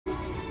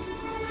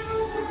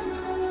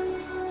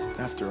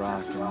After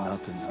Aachen,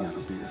 nothing's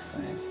gonna be the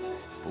same.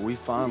 But we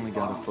finally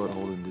got a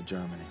foothold into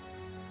Germany.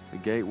 The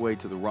gateway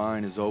to the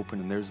Rhine is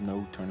open and there's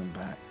no turning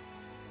back.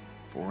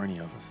 For any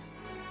of us.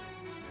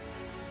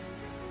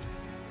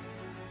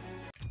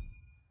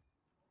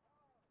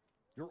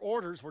 Your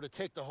orders were to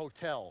take the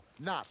hotel,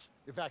 not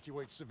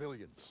evacuate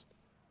civilians.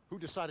 Who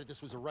decided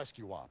this was a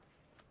rescue op?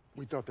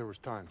 We thought there was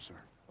time, sir.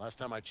 Last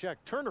time I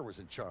checked, Turner was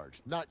in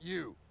charge, not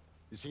you.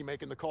 Is he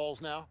making the calls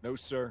now? No,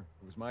 sir.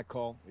 It was my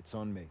call. It's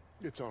on me.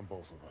 It's on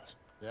both of us.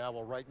 Yeah,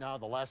 well, right now,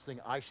 the last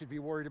thing I should be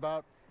worried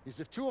about is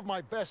if two of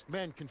my best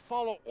men can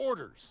follow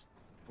orders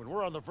when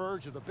we're on the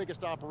verge of the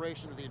biggest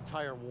operation of the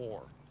entire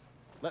war.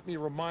 Let me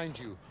remind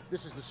you,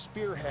 this is the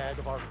spearhead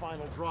of our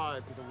final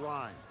drive to the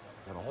Rhine.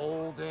 Got a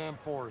whole damn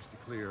forest to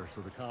clear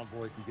so the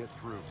convoy can get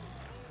through.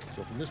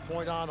 So from this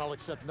point on, I'll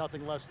accept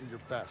nothing less than your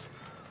best.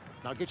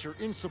 Now get your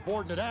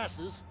insubordinate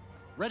asses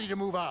ready to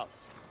move out.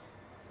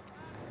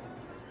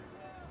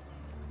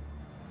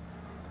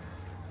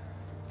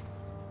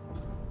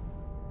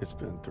 It's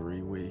been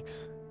 3 weeks.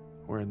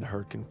 We're in the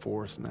Hürtgen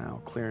Forest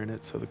now, clearing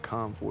it so the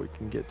convoy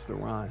can get to the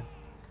Rhine.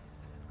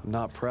 I'm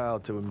not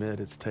proud to admit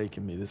it's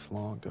taken me this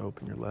long to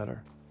open your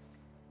letter.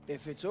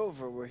 If it's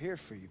over, we're here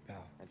for you,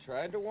 pal. I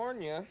tried to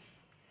warn you.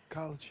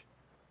 College,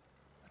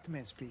 Let the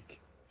man speak.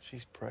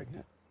 she's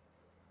pregnant.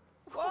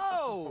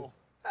 Whoa!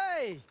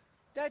 Hey,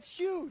 that's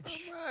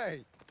huge. All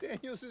right.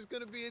 Daniels is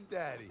gonna be a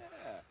daddy.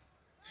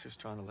 She was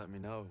trying to let me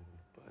know,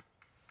 but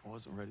I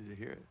wasn't ready to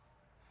hear it.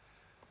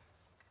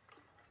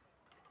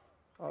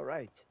 All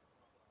right.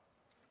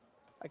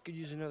 I could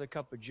use another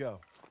cup of joe.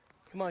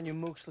 Come on, you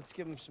mooks, let's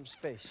give him some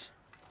space.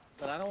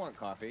 But I don't want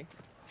coffee.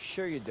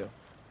 Sure you do.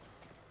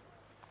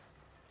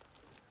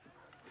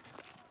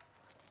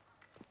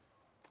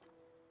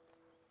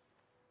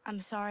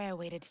 I'm sorry I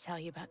waited to tell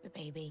you about the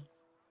baby.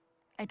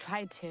 I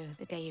tried to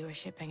the day you were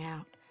shipping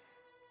out.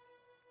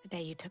 The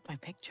day you took my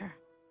picture.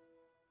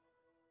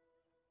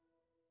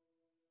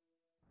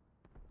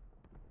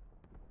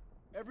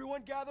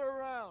 Everyone gather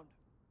around.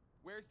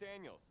 Where's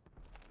Daniels?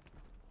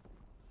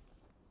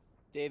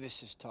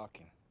 Davis is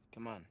talking.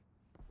 Come on.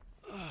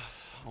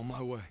 On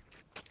my way.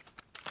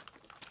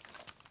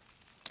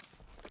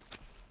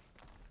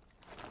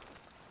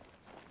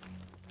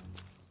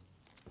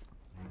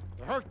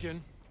 The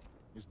Hürtgen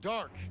is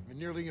dark and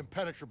nearly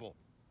impenetrable.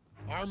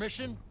 Our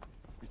mission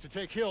is to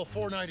take Hill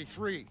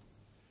 493.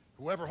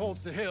 Whoever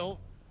holds the hill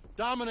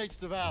dominates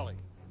the valley.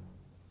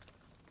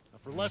 Now,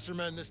 for lesser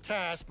men, this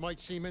task might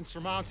seem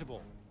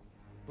insurmountable,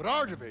 but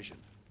our division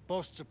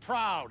boasts a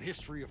proud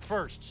history of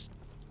firsts.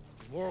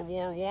 In World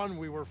War I,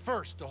 we were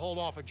first to hold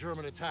off a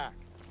German attack,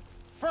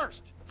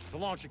 first to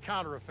launch a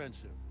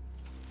counteroffensive,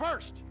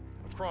 first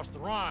across the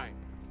Rhine.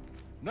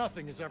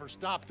 Nothing has ever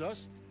stopped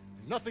us,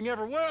 and nothing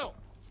ever will.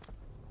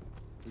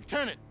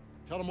 Lieutenant,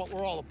 tell them what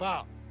we're all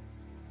about.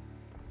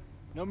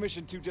 No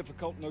mission too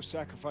difficult, no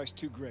sacrifice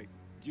too great.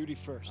 Duty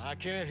first. I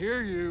can't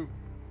hear you.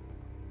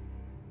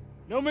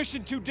 No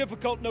mission too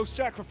difficult, no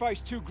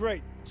sacrifice too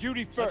great.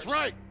 Duty first. That's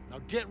right. Now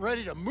get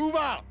ready to move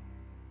out.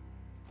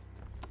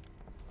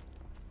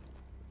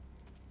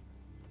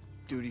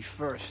 Duty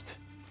first.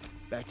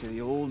 Back to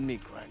the old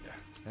meat grinder.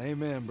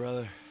 Amen,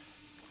 brother.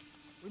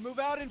 We move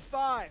out in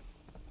 5.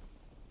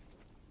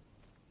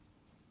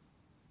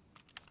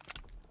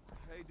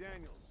 Hey,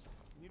 Daniels,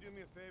 can you do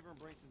me a favor and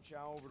bring some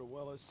chow over to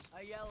Willis?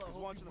 Hey, Yellow, He's hope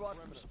you watching the brought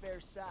some perimeter. spare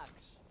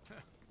sacks. Yeah.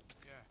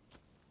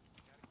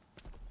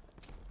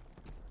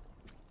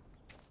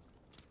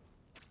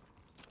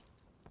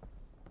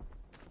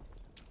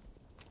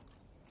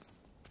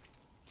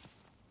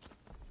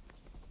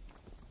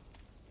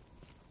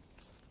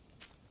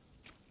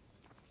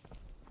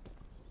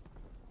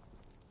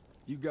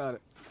 You got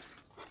it.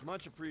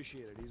 Much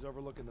appreciated. He's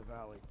overlooking the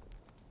valley.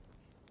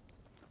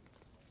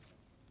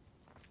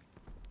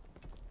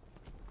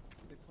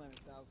 They planted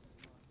thousands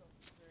of miles.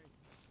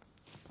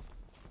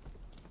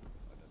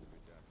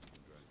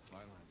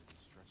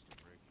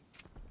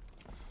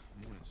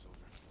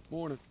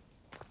 Morning.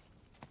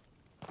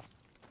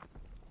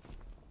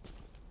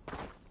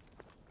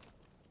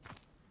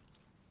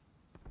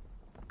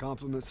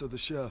 Compliments of the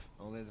chef.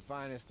 Only the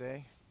finest, eh?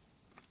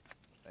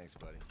 Thanks,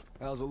 buddy.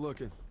 How's it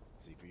looking?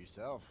 See for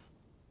yourself.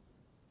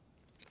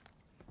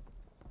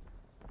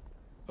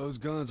 Those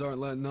guns aren't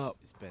letting up.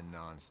 It's been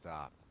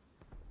non-stop.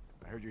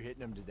 I heard you're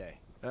hitting them today.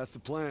 That's the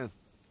plan.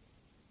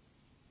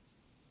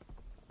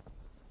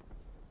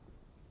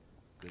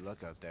 Good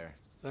luck out there.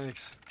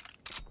 Thanks.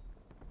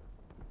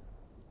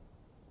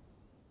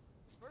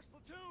 First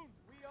platoon,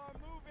 we are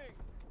moving.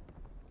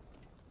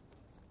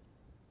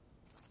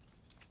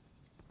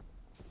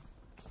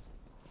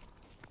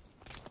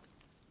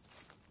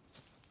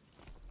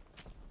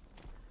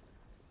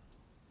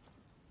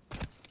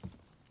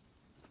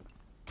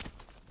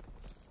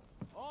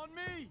 On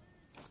me.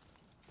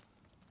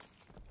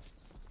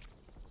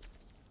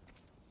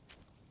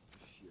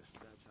 Shit,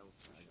 that's how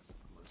fast.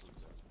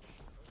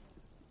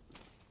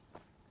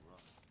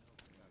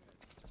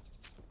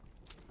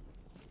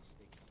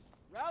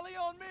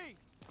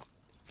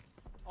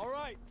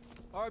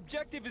 Our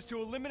objective is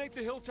to eliminate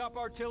the hilltop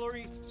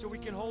artillery so we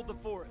can hold the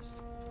forest.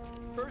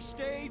 First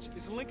stage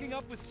is linking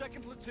up with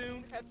 2nd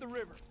Platoon at the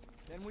river.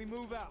 Then we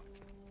move out.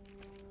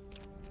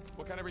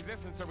 What kind of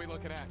resistance are we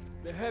looking at?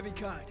 The heavy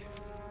kind.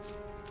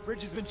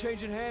 Bridge has been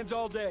changing hands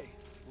all day.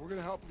 We're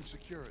gonna help them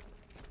secure it.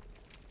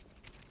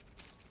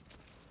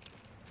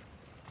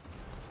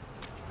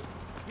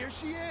 Here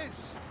she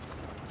is!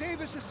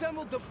 Davis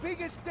assembled the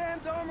biggest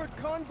damned armored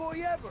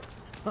convoy ever!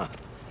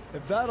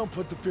 If that don't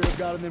put the fear of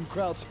God in them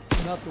Krauts,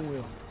 nothing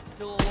will.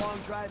 Still a long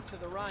drive to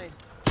the Rhine.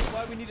 That's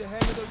why we need to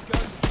hammer those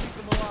guns and keep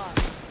them alive.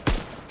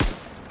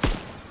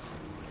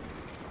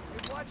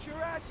 Hey, watch your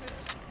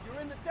asses!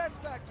 You're in the death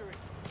factory!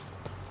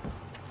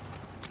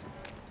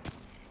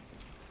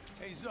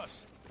 Hey,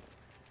 Zus.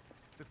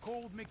 The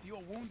cold make the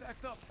old wound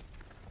act up?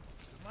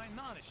 My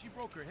Nana, she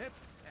broke her hip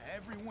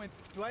every winter.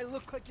 Do I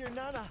look like your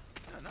Nana?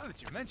 Now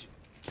that you mention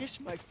it. Kiss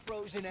my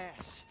frozen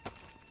ass.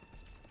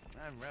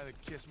 I'd rather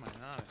kiss my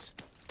Nanas.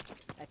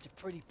 That's a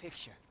pretty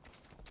picture.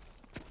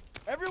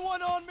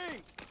 Everyone on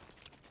me!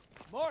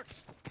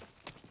 Marks,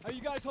 how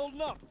you guys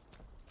holding up?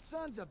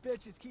 Sons of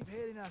bitches keep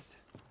hitting us.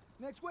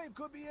 Next wave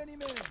could be any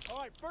minute. All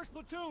right, 1st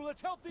Platoon,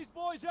 let's help these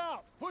boys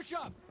out. Push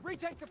up!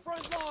 Retake the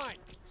front line!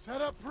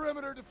 Set up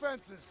perimeter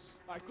defenses!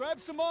 All right, grab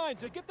some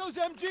mines and get those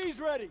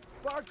MGs ready.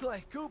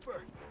 Barclay,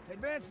 Cooper,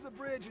 advance to the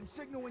bridge and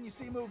signal when you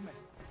see movement.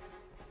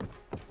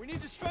 We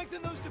need to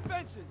strengthen those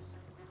defenses.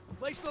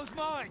 Place those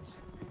mines.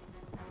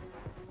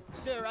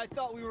 Sir, I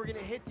thought we were gonna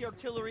hit the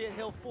artillery at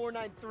Hill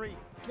 493.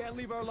 Can't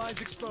leave our lines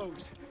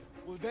exposed.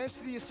 We'll advance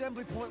to the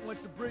assembly point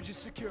once the bridge is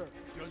secure.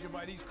 Judging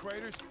by these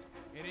craters,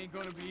 it ain't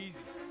gonna be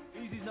easy.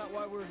 Easy's not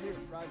why we're here,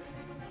 Private.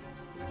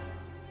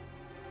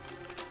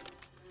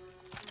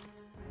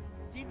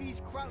 See these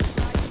Krauts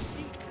riding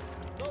deep?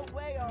 No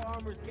way our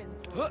armor's getting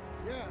through.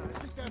 Yeah, I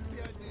think that's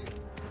the idea.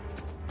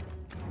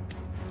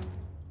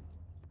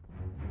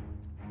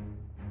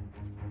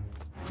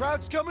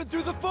 Crowd's coming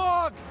through the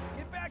fog!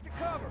 Get back to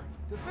cover.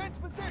 Defense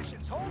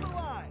positions, hold the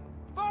line.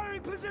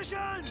 Firing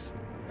positions!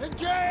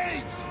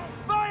 Engage!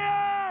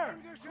 Fire!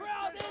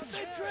 Crowd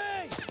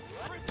infantry!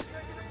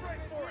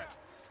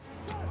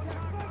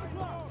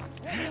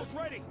 Wheels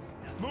ready!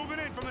 Moving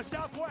in from the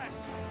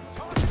southwest!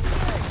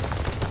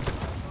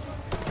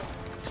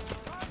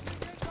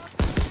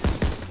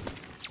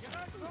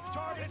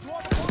 Target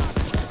 12 o'clock!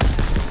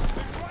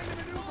 They're trying to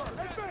maneuver!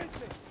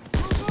 Advancing!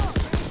 Move up!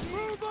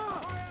 Move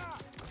up!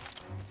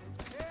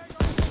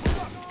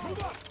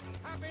 Move up!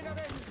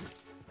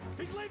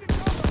 He's leaving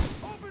cover!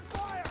 Open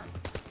fire!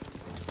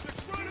 They're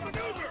trying to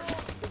maneuver!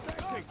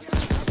 Advancing!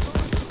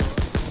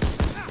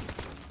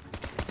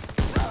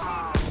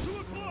 2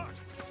 o'clock!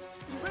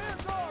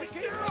 Vanguard,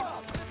 get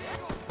up!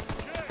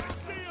 Okay, I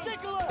see him!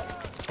 Sickler!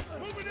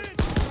 Moving in!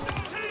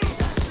 Tail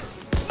capture!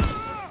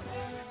 Clear out!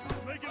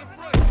 Making a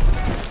break!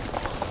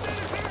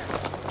 Stand here!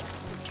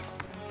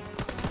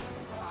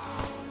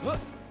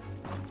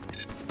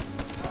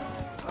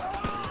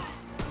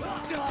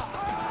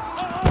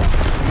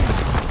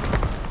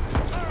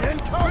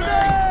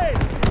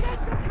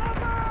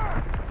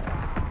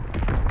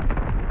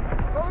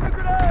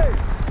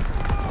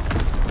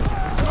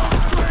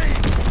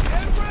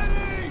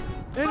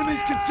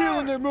 Enemies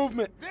concealing their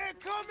movement. They're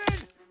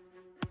coming!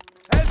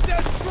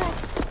 SS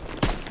troops!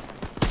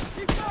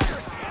 Keep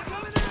firing! They're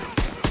coming in!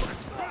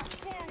 Press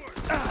forward!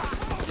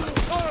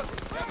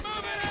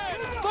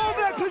 Hold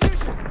that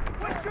position!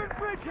 Western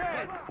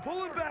bridgehead!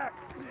 Pulling back!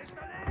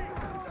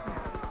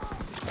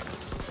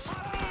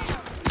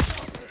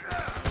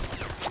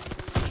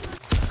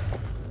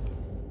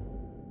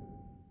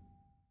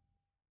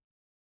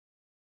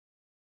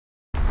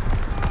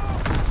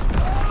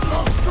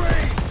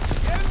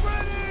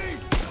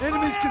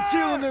 Enemies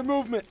concealing their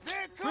movement.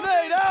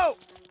 Grenade out!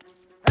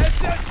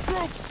 SS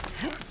troops!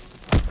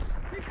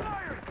 Keep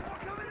firing!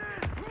 Coming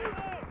in!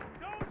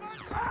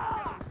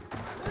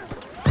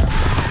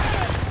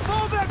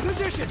 Hold that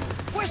position!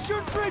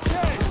 Western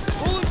bridgehead!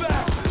 Pulling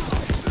back!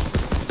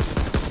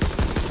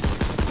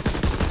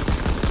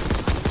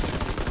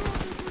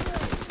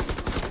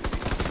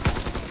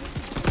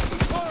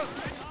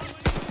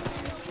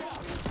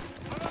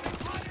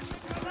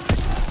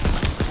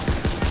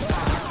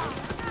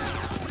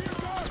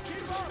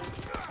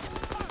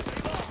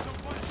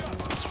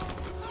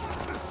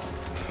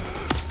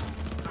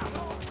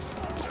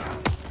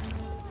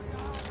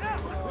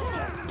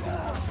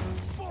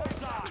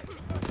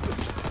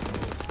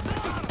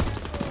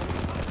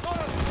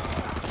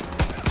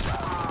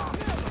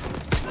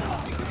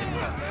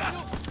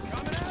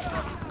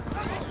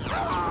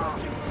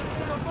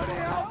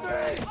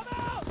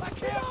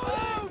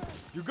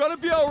 You're gonna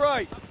be all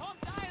right.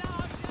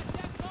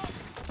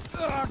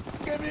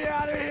 Get me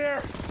out of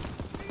here!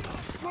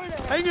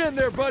 Hang in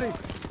there, buddy.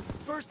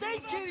 First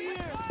aid kit here!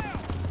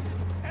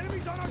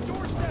 Enemies on our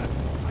doorstep!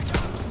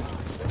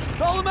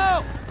 Call him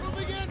out.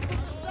 Moving in!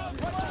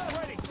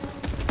 Ready!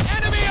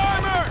 Enemy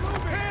armor!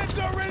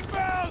 Panzer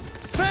inbound!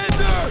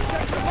 Panzer!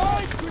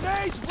 Mines,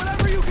 grenades,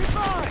 whatever you can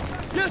find.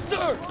 Yes,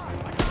 sir.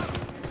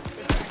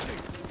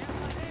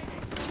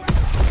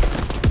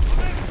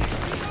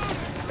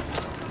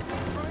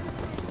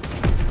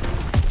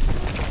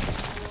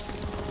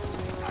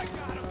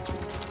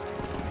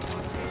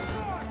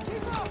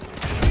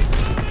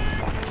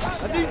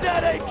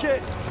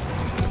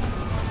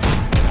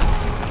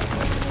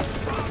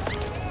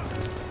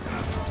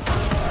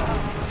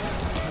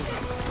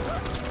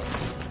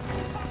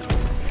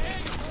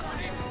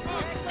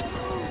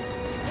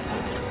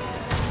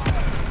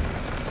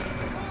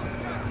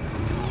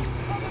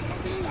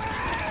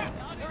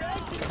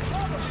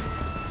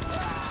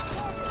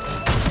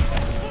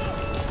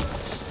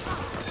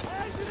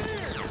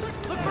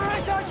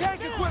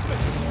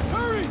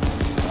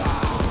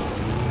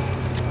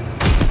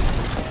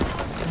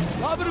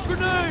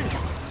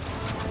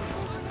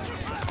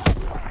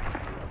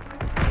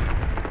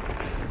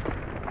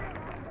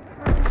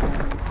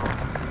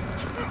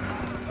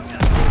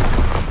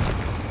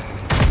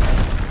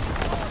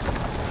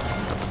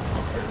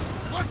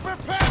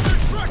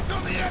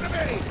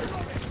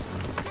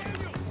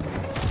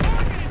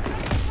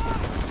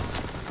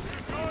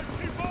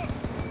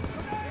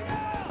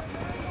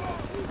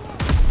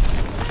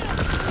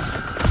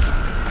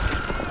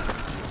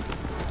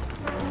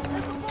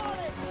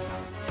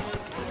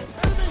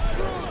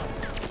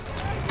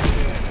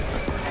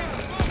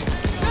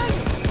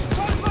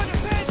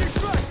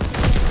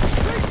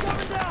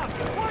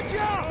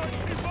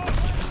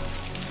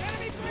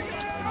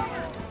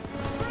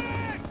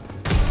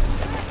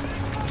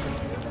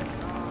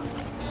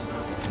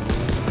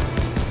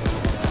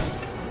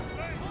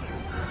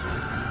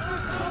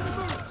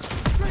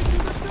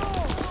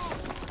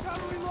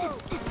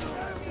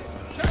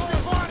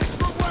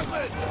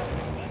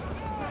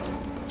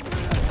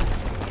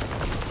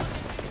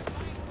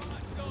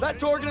 got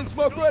target and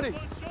smoke ready.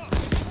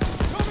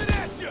 Coming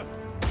at you!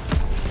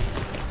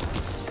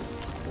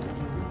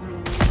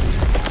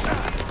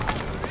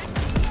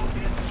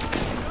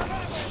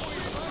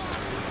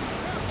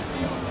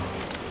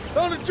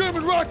 Found a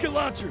German rocket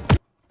launcher!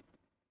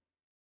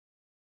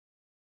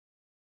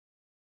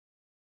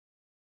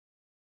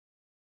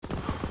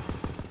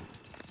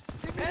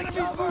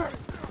 Enemies moving!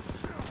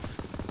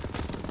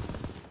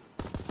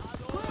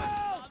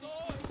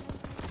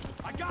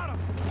 I got him!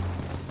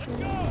 Let's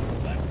go!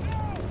 Let's go!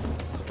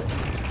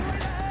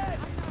 Straight ahead!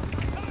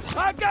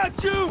 I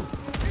got you!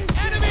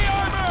 Enemy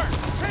armor!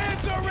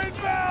 Panzer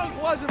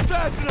inbound! Wasn't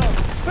fast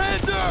enough!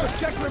 Panzer!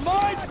 Check your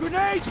mines,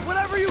 grenades,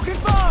 whatever you can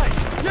find!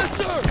 Yes,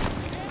 sir!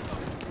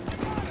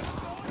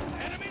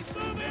 Enemies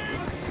moving!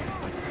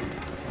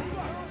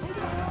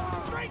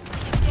 Straight!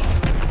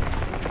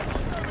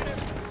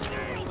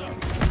 Nailed him!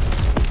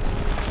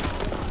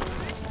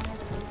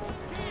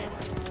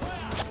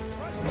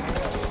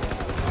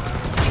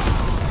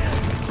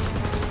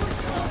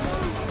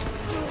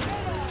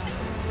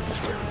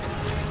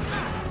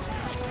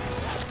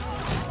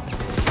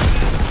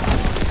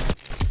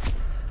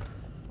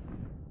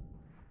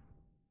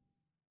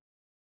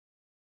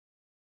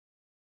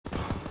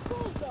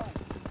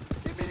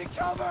 Give me the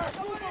cover!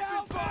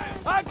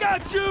 I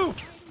got you!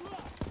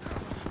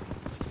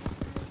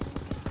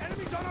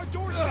 Enemies on our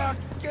doorstep!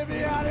 Get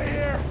me out of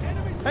here!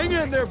 Hang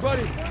in there,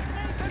 buddy!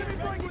 Enemy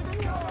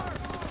breaking cover!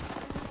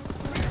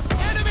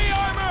 Enemy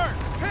armor!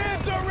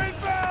 Panzer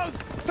inbound!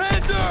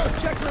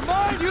 Panzer! Check your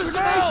mines, Use some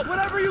grenades, help!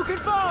 whatever you can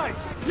find!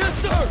 Yes,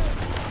 sir!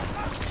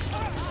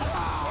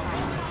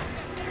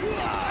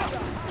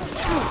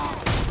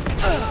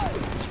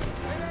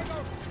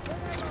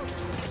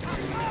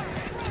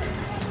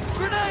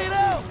 Grenade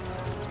out!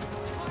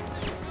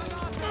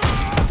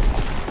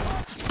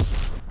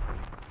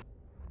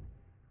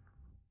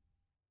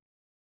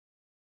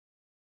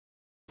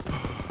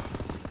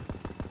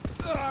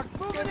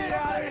 Get me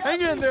out of here!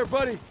 Hang in there,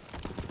 buddy!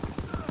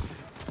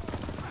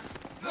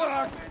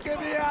 Get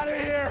me out of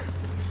here!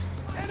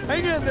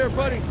 Hang in there,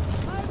 buddy!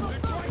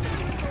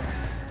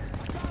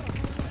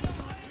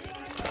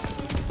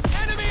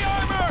 Enemy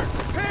armor!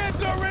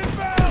 Panzer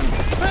inbound!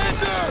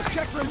 Panzer!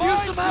 Check your Use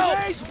mines, some help!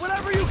 grenades,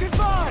 whatever you can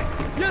find!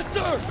 Yes,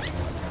 sir!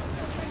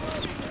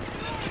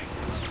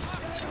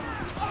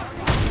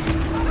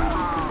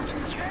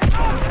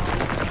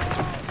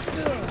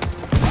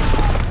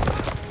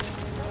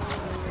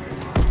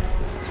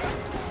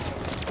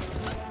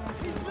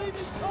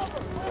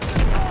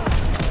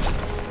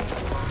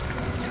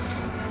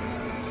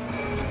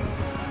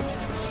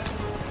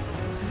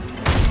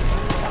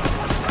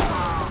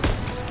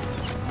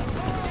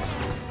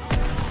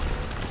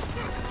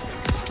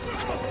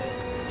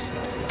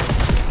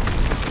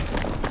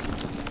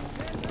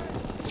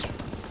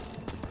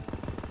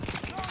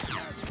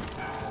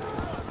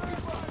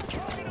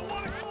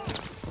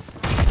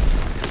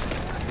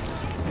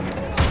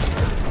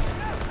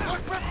 Look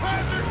for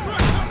Panzer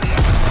Schreck on the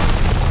enemy!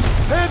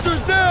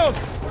 Panzer's down!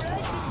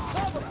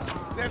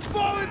 They're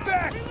falling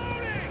back!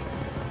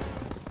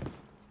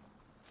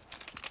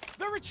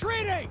 They're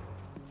retreating!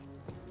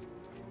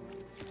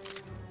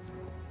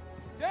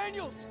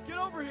 Daniels, get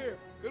over here!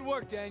 Good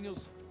work,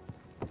 Daniels.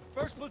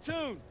 First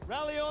platoon,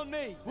 rally on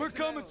me. We're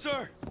coming,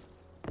 sir.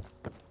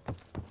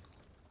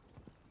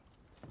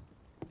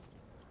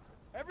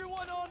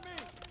 Everyone on me!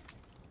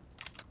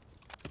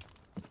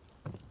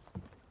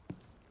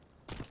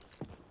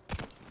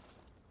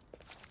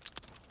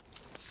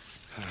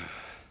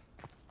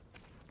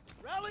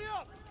 Rally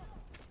up!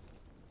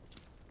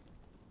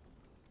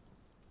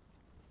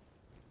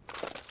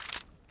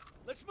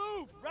 Let's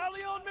move!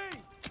 Rally on me!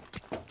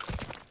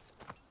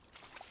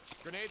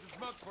 Grenades and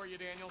smokes for you,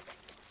 Daniels.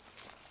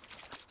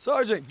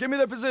 Sergeant, give me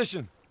their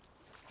position.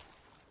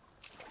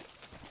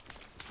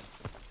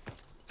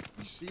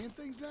 You seeing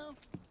things now?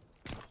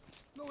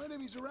 No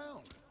enemies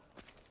around.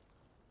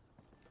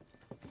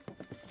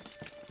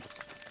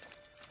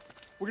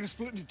 We're gonna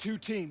split into two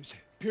teams.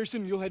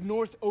 Pearson, you'll head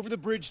north over the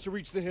bridge to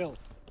reach the hill.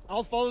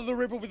 I'll follow the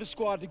river with a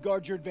squad to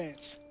guard your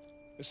advance.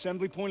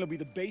 Assembly point will be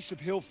the base of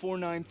Hill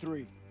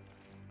 493.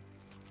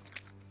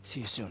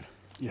 See you soon.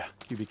 Yeah,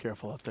 you be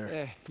careful out there.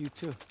 Yeah, you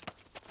too.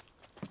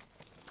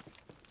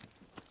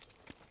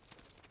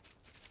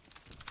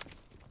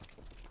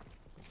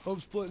 Hope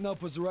splitting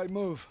up was the right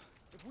move.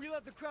 If we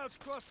let the Krauts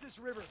cross this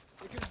river,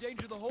 it could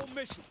endanger the whole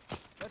mission.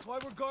 That's why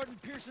we're guarding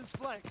Pearson's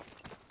flank.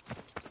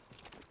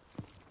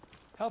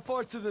 How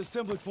far to the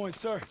assembly point,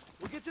 sir?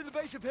 We'll get to the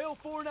base of Hill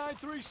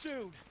 493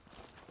 soon.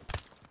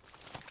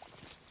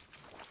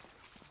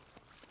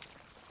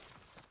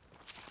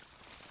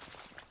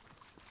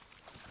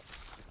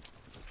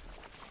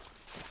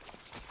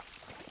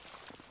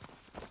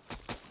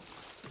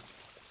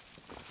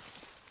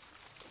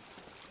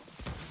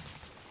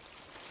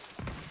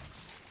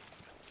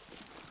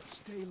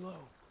 Stay low.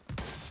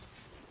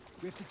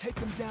 We have to take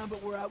them down,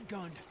 but we're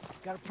outgunned.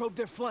 Gotta probe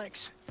their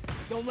flanks.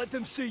 Don't let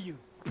them see you.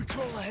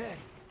 Patrol ahead.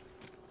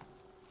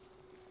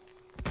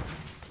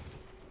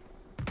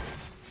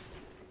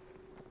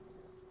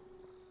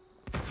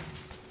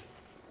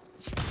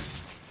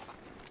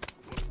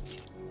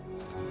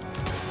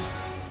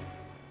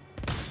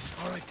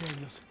 right,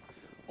 Daniels.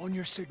 On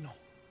your signal.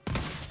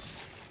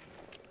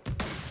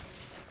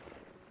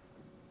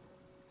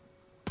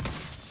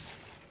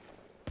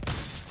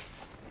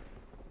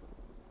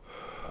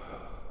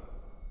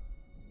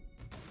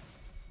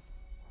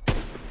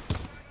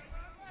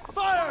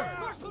 Fire!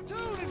 First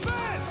platoon,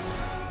 advance!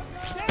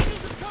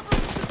 Daniels is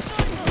covering the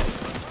sniper!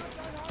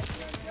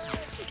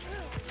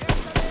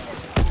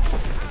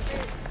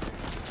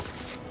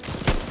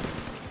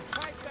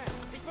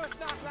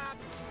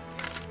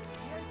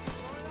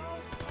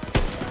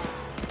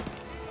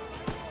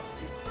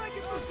 He's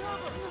flanking for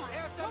cover!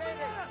 Come in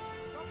at us!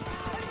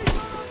 Enemies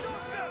on our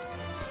doorstep!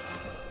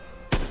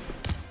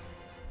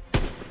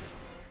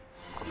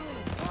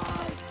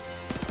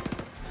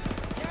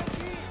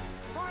 Yankee,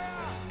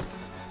 fire!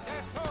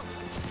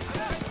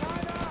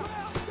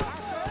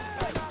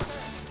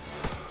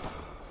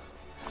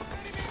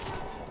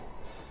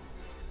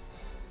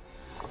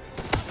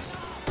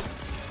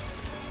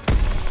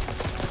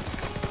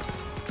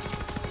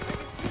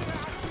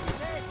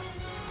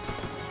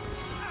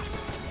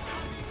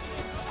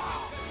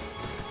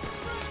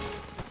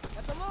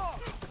 At the law!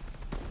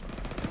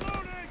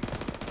 Reloading!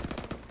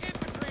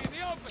 Infantry in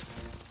the open!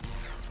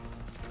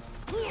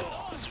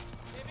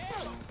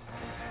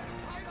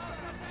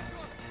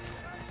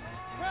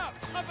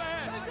 Krauts, up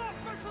ahead! Heads up,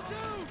 first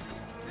platoon!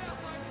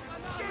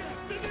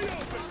 It's in the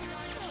open!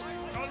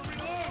 Gotta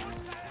reload!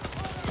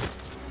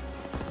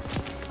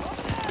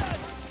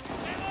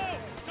 Stay low!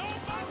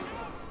 Don't back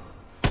up!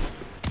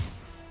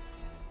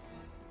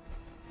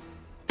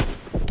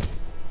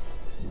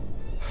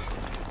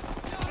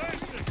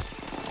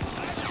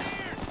 Last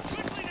here!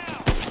 Quickly now!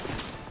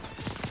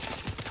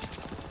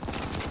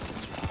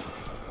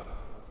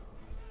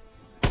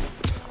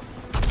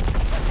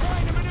 They're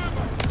trying to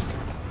maneuver!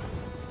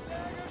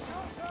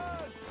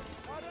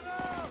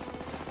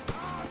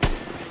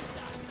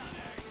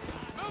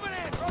 Moving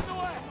in from the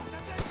west!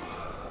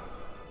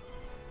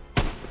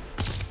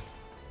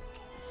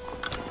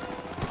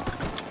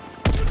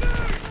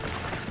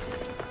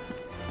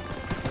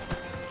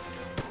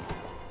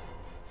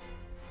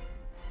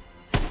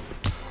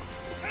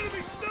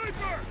 Enemy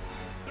sniper!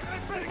 They're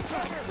exiting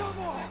cover! Come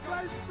on!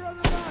 Right in front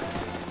of us!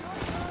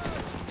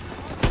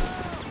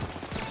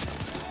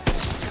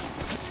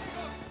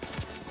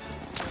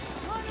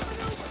 Trying to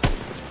maneuver!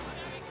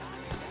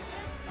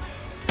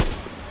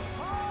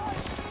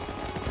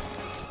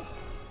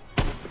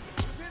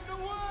 Get in the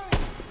way!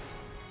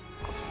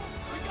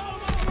 We got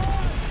him on the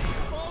run!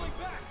 Falling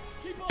back!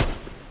 Keep on!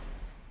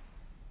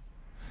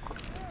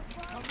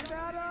 Coming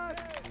at us!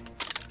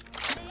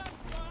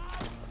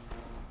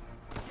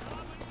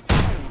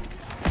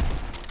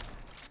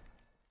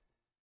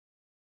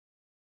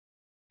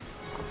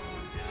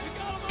 We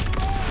got him on the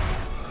run!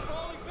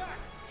 Falling back!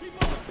 Keep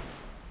on!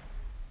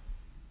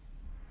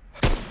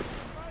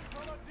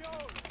 Formation!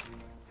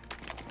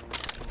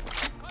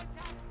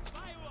 Kontakt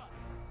 2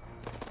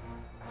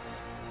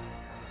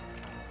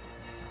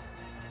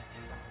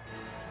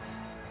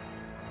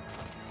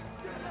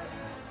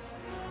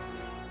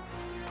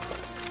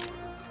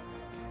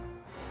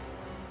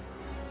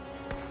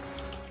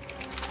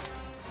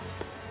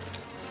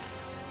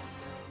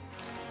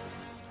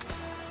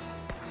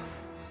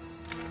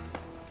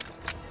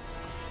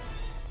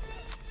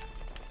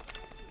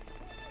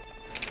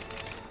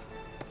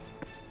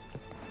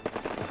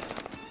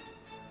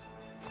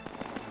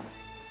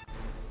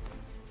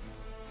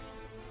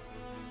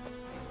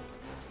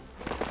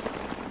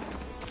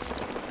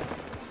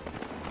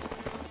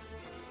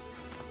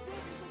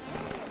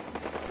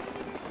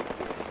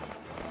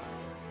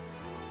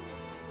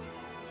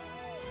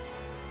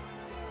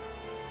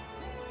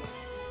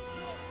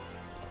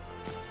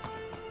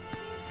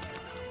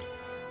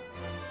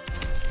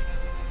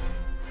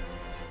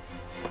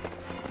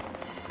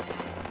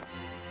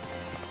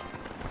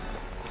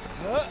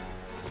 Uhr!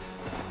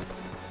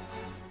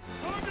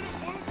 Target at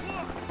 1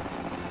 o'clock!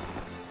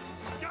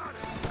 Got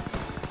it!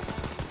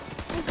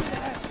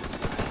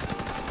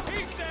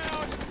 He's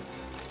down!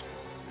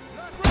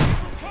 Let's break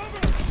for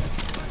cover!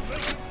 Let's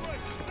make it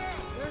break! Now!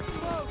 There's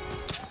smoke!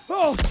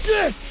 Oh,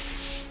 shit!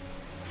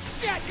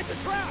 Shit! It's a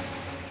trap!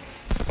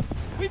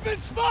 We've been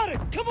spotted!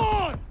 Come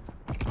on!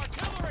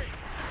 Artillery!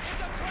 It's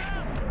a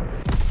trap!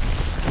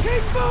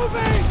 Keep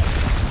moving!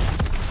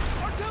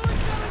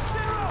 Artillery's down at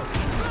 0!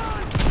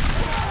 Run!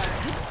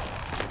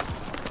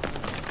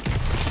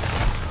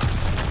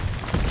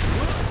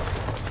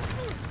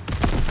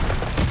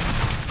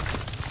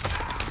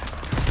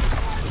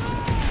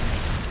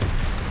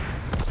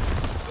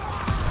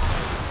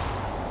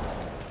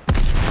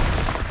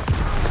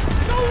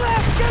 Go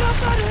left! Get up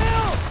that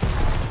hill!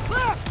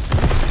 Left!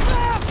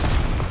 Left!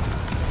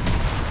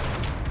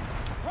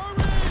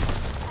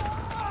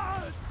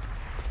 Hurry!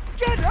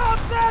 Get up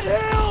that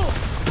hill!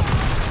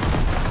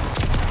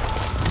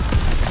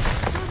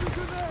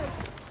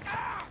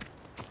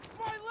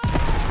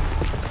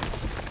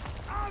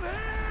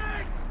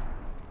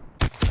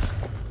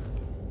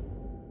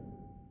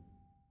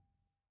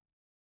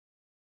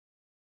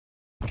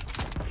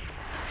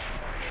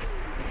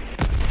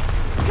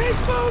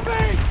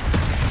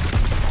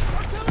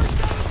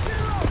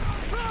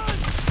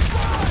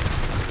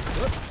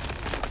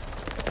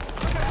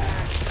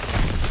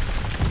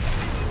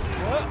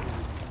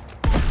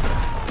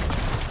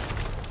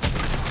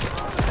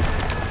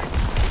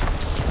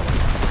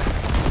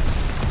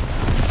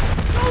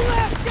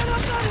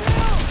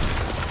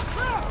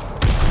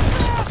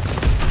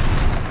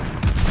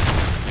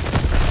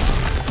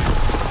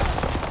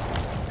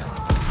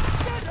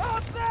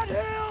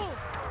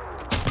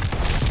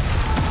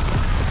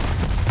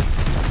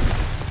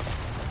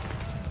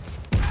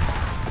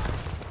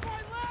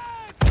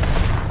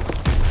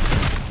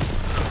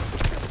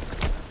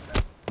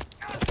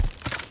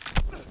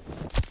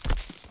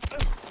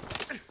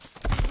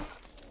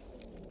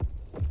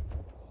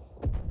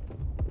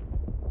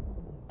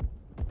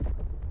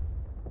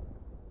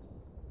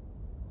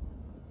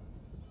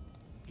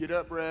 Get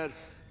up, Brad.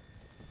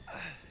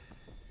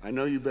 I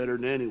know you better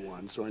than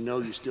anyone, so I know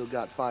you still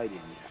got fight in you.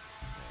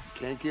 You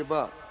can't give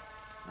up.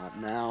 Not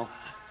now,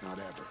 not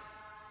ever.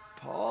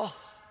 Paul?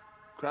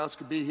 Krauts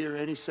could be here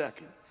any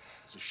second.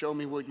 So show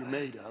me what you're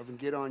made of and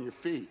get on your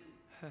feet.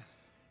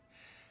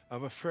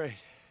 I'm afraid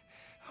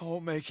I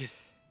won't make it.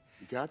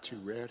 You got to,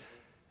 Red.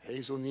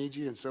 Hazel needs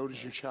you, and so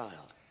does your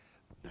child.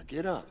 Now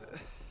get up.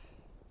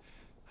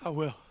 I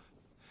will.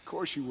 Of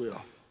course you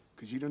will,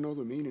 because you don't know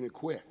the meaning of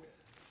quit.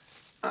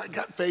 I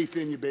got faith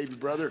in you, baby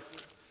brother.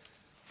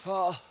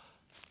 Paul.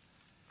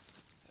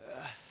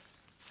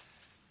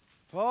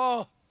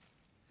 Paul!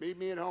 Meet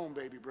me at home,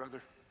 baby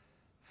brother.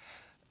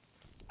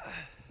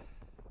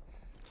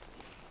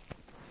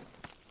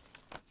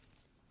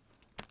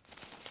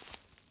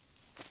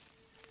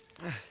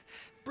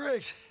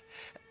 Briggs!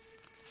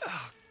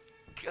 Oh,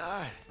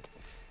 God.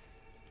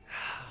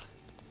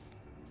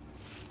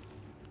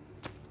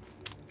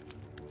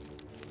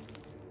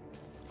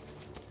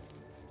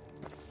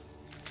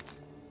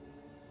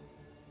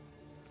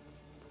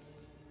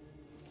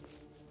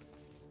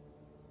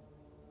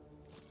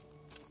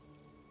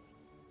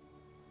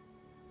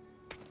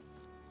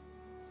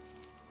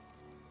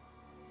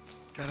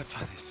 Gotta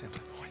find the assembly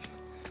point.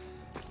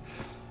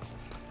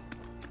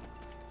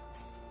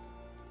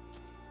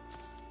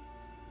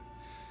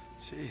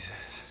 Jesus.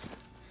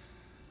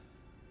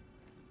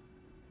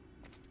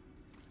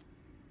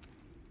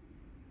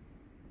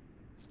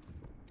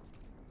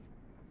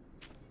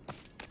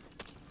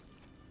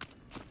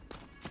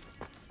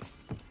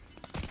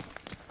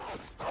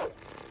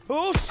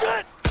 Oh,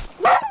 shit!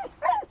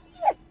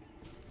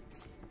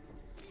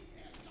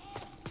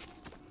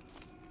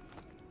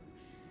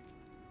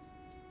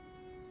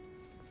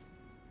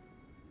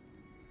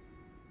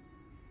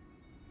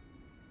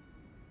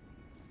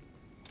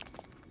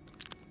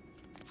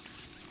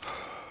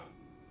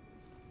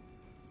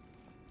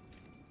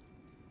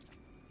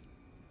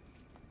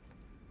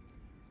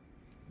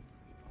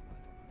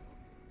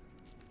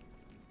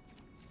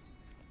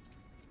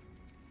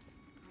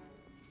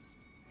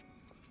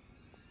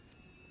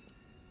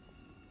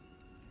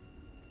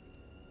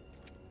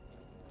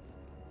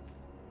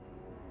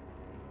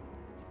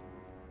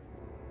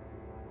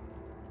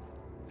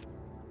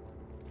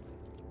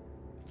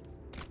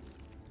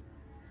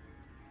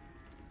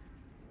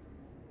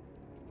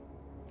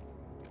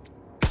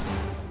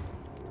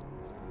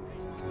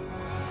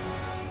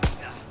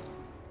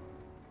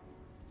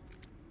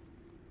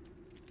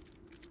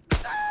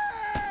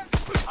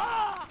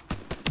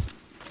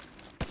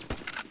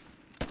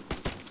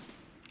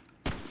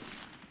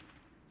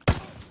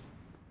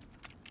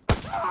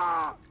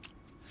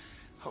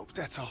 Hope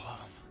that's all of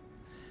them.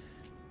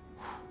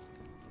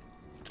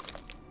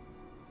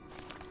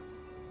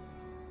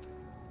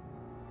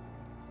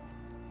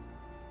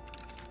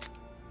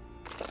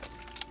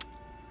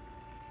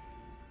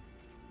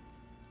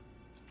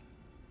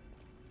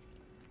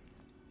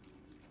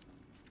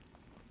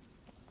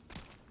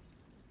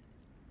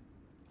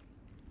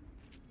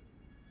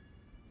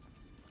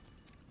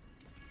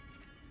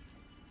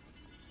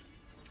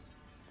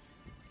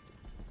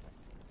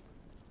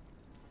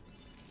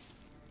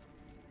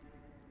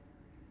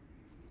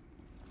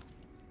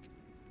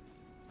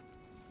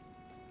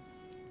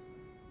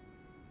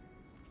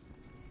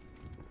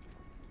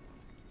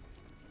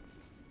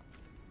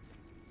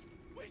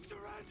 We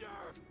surrender!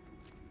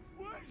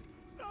 Wait!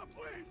 Stop,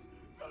 please!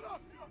 Shut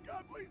up! Oh,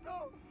 God, please,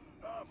 no!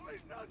 Oh,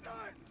 please, don't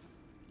die!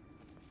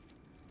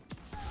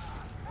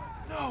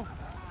 No!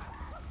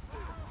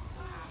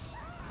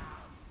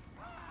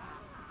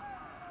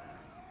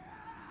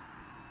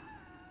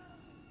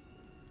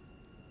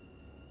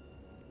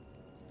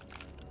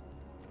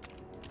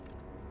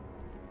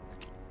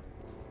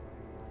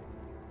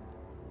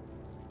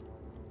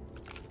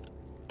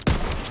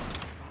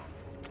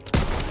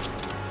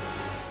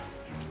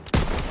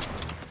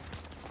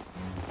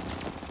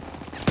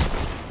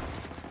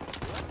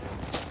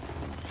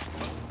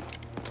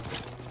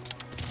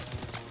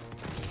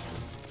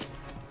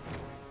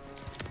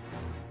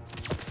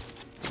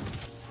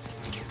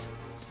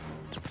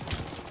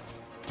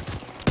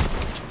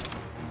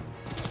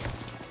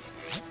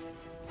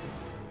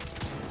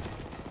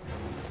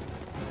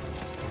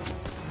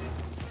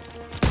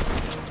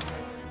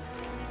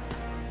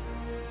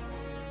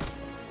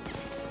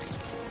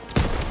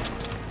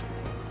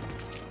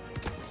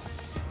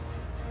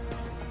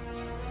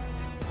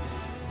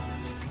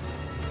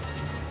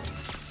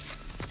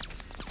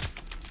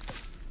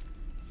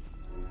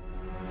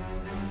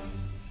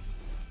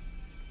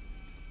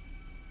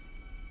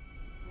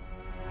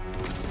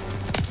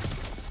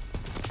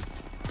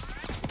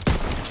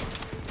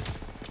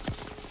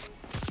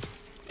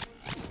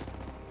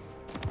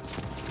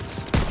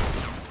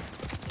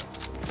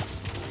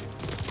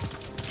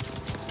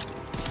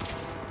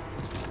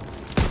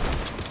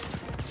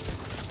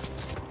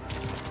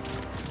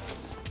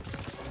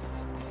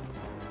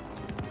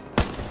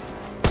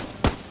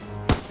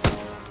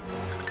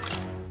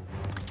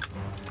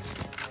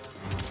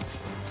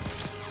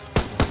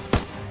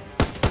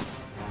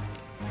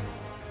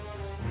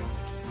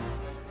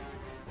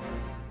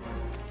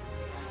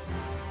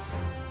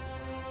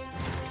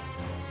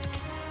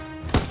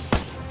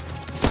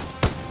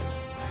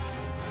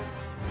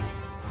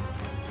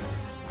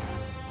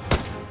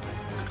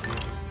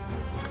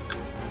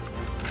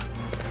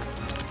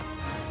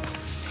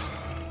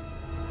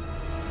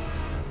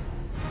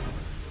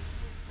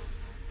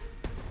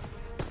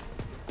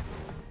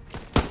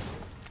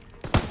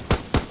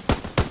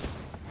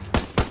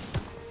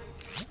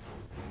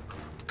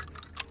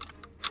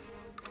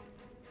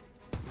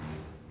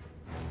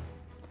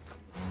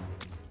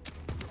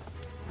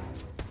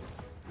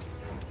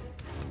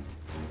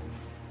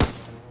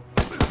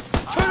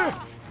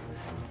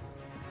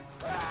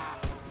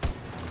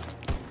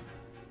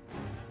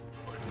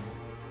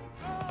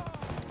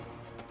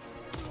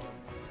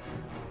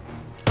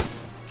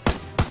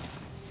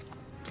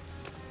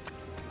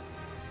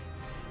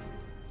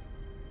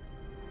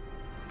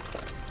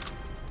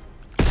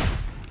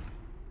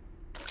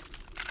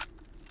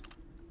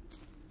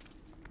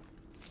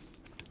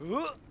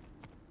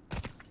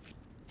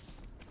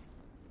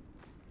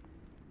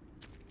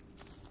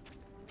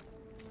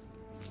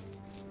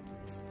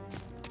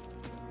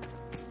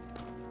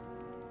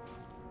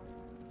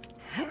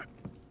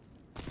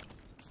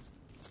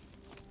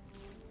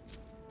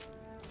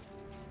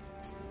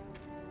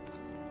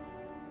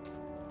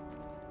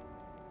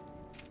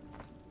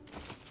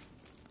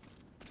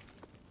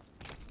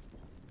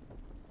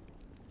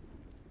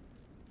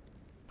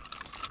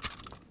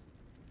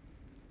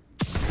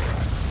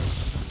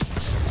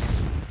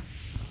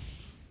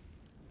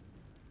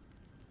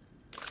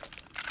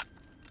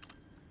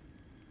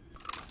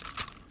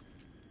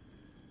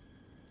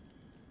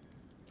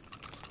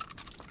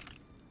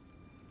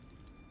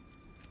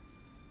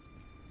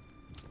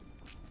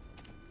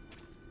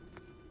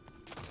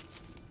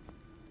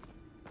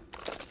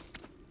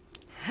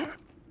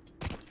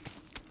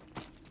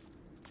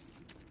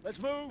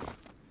 Let's move!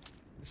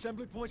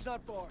 Assembly point's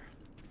not far.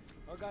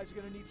 Our guys are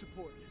gonna need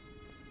support.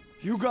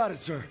 You got it,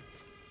 sir.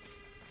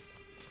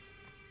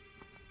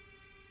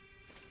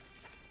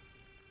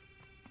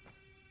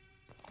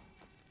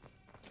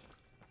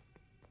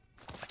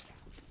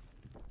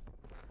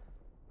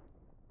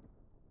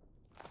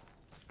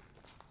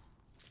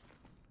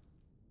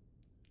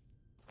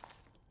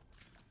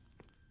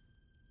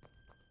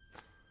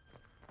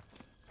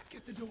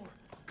 Get the door.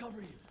 I'll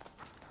cover you.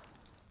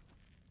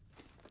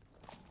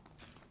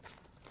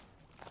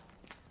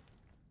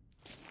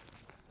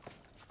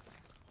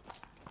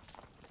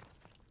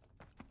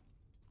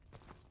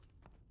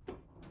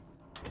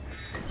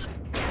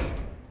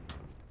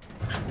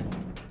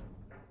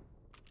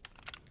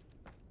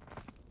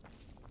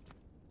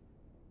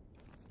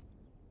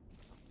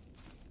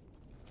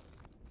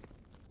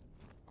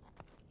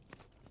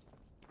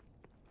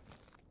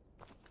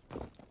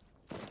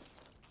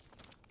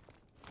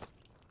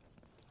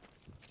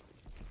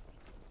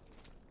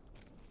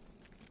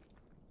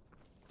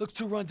 Looks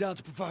too run down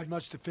to provide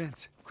much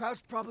defense.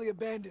 Kraut's probably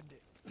abandoned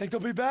it. Think they'll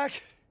be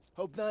back?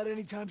 Hope not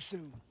anytime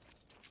soon.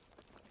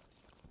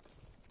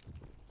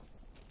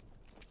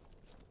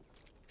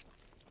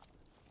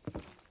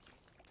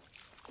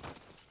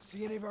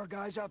 See any of our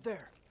guys out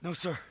there? No,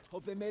 sir.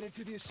 Hope they made it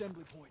to the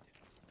assembly point.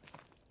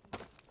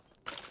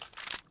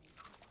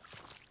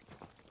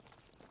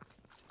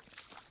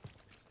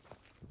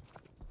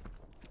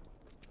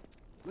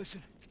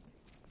 Listen.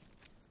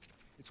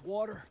 It's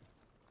water.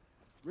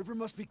 River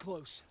must be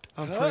close.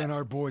 I'm praying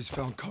our boys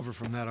found cover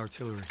from that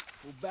artillery.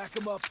 We'll back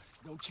them up.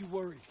 Don't you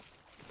worry.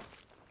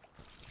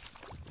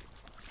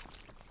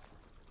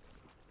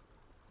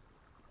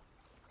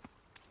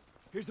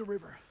 Here's the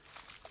river.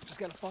 Just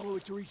gotta follow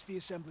it to reach the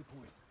assembly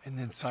point. And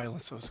then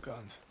silence those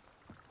guns.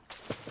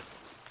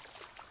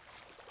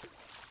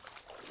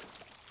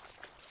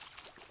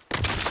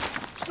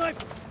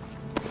 Sniper!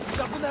 He's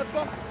up in that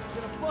bunker.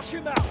 Gonna flush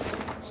him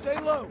out. Stay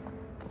low.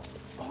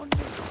 On me.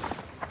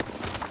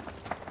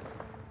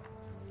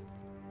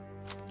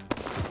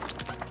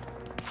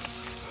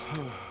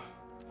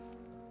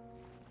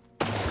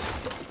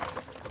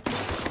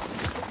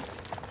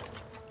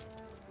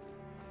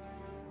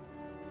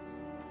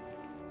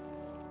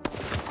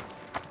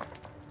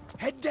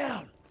 Head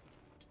down!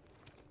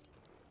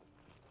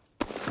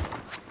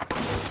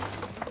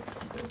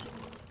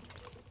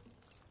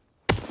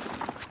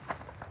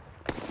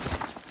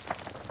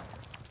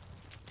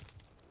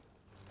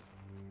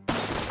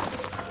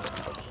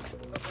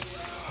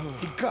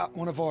 He got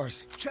one of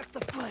ours. Check the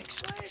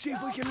flanks. See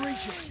if we can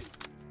reach it.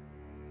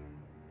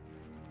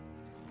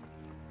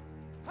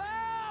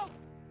 Help!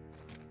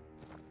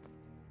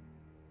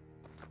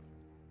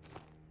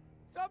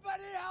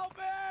 Somebody help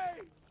me!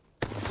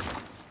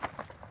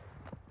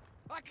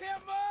 I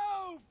can't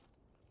move!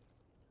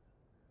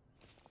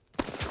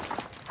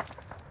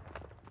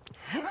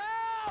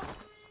 Help!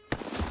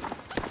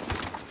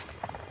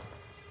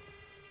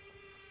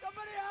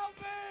 Somebody help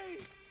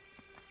me!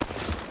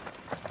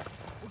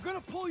 We're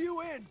gonna pull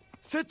you in.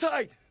 Sit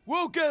tight.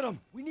 We'll get him.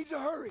 We need to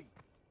hurry.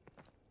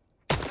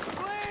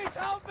 Please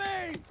help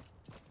me!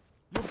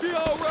 You'll be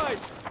all right.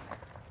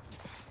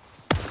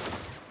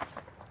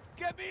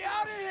 Get me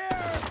out of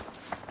here!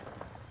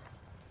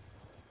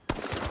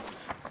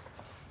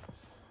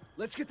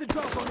 Let's get the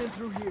drop on in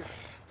through here.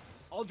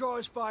 I'll draw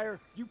his fire.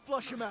 You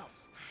flush him out.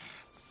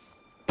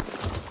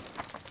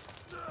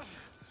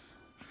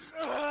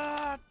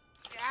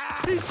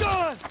 He's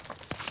gone.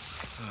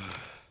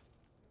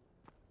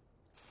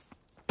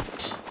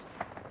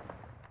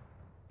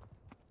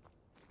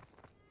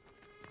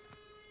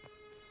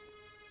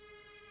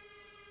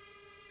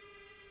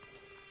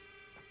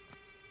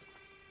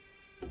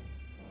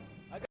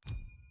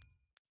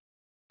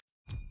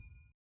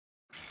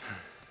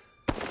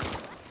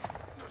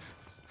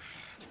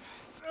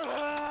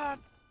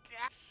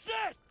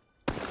 Shit!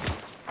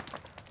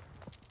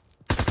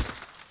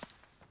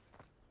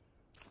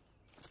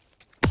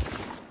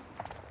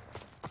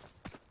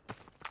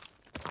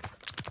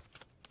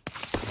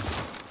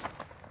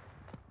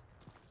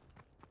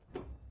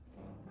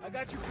 I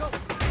got you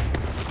covered.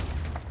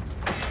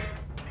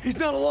 He's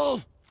not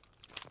alone.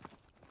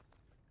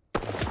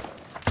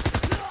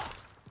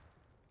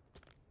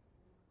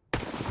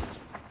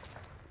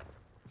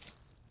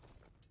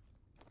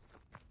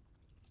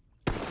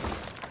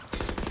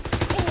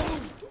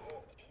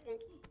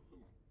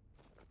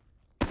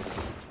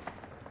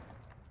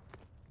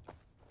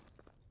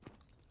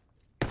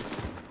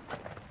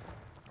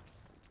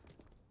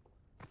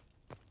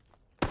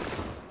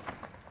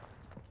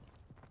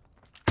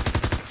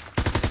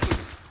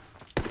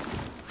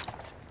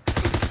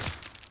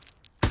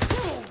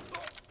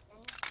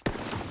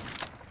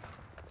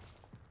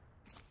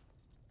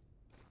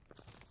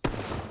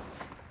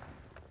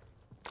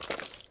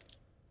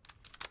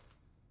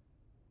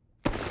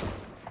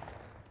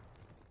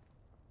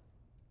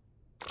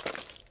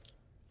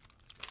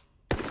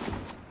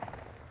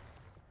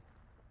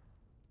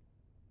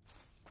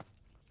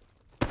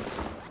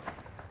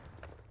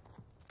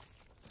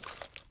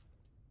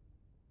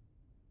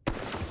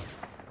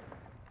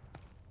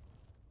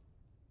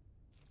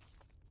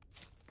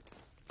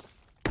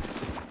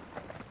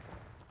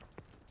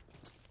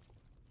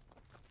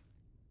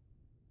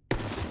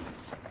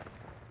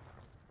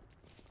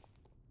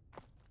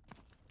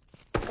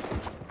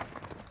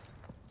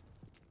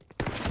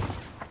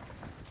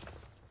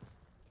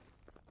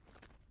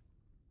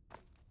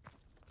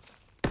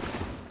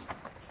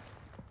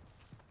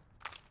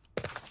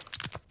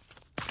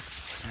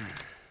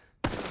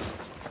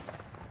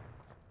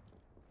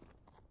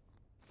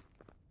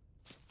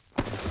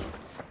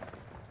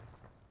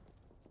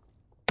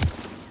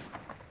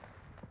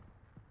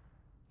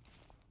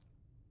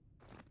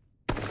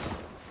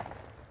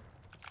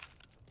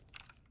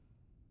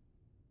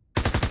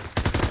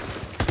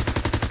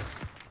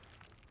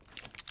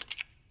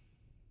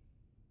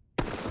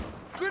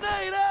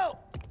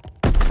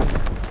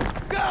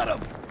 Got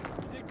him!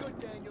 You did good,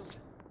 Daniels.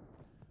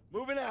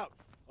 Moving out.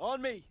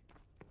 On me.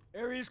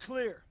 Area's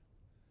clear.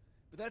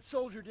 But that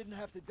soldier didn't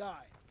have to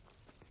die.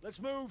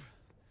 Let's move.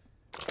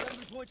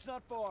 Assembly point's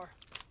not far.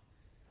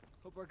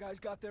 Hope our guys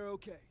got there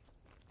okay.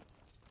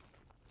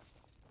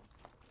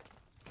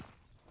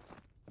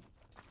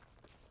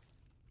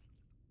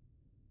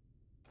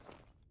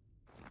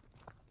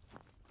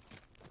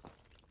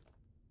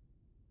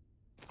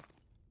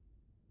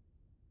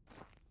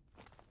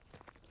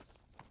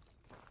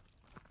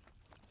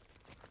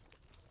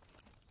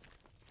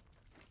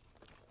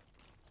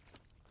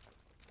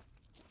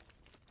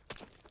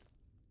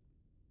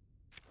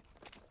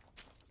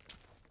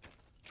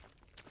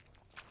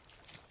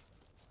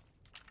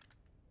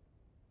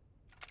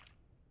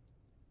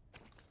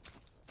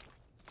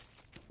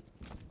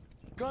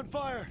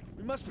 Gunfire!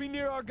 We must be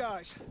near our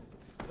guys.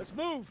 Let's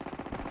move!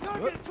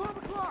 Target at 12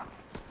 o'clock!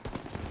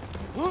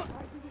 Huh?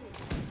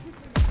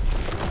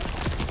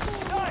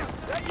 Hey,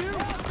 is that you? Go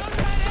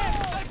right in!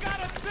 I got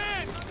a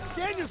spin!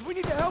 Daniels, we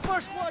need to help our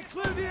squad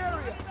clear the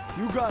area!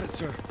 You got it,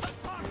 sir.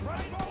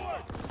 Right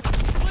forward!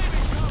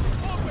 Leaving cover!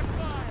 Open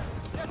fire!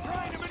 They're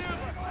trying to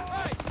maneuver!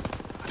 Hey!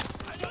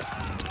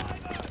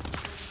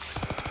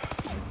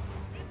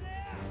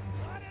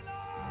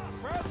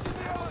 Crouch to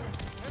the arm!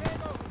 It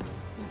ain't over!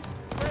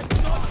 Let's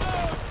not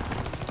move!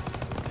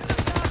 To the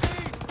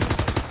southeast!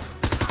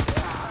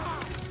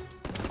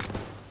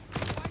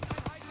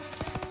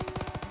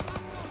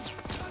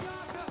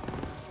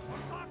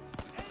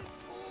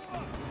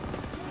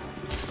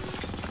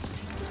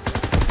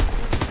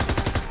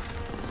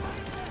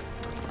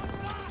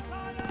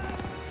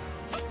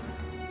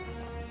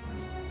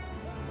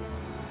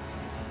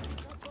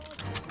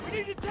 We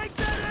need to take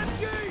that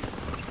MG!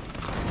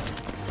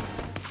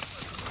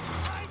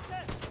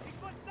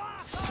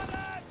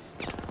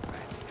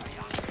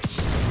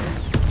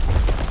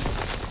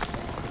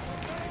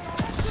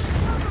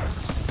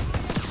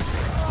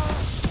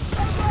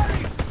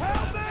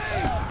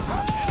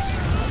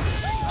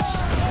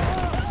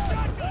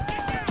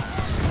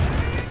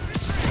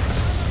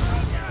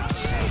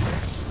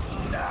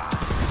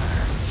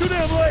 Too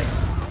damn late!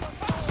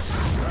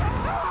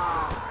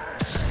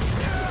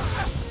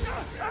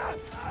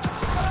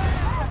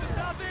 The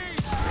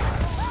southeast!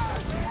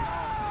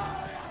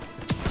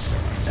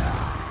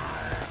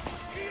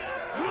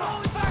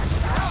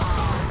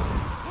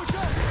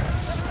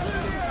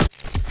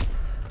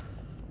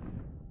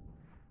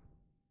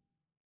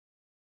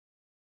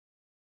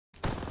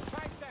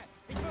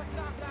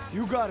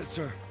 You got it,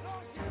 sir.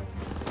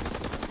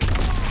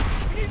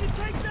 We need to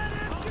take that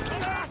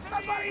MG!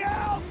 Somebody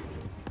help!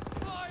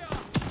 Fire!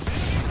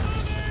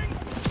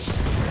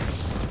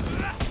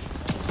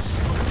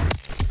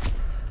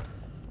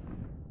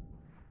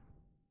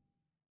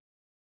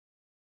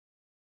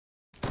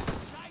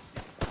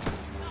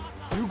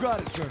 You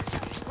got it, sir.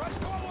 Press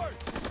forward!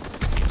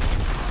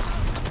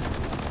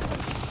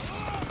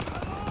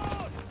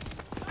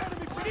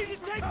 Enemy, we need to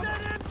take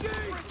that MG!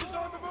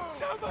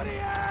 Somebody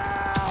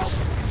help!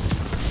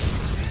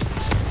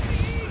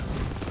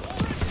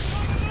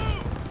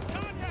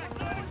 Contact!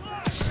 9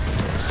 o'clock!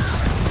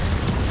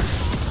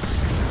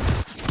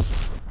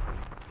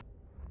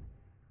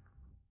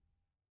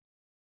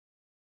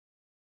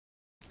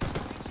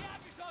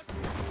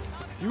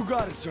 You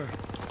got it, sir.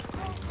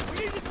 We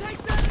need to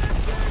take that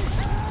MG!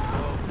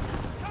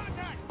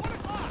 Contact! 1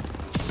 o'clock!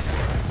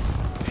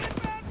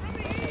 Inbound from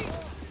the east!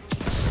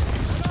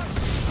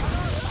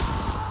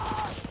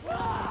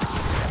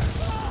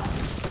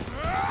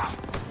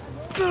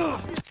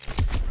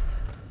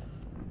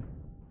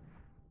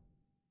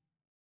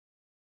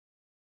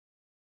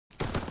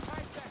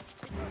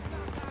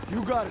 You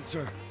got it,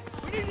 sir.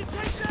 We need to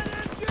take that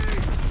MG!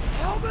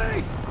 Help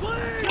me!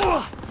 Please! To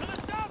the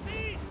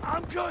southeast!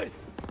 I'm good!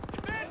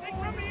 Advancing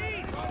from the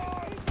east!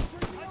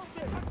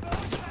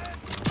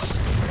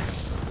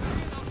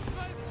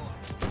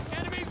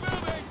 Enemies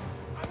moving!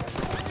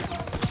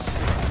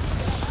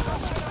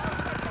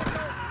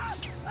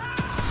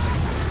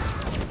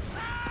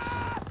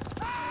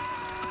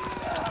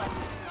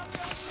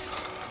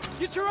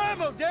 Get your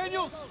ammo,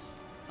 Daniels!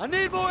 I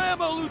need more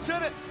ammo,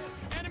 Lieutenant!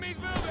 Enemies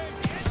moving!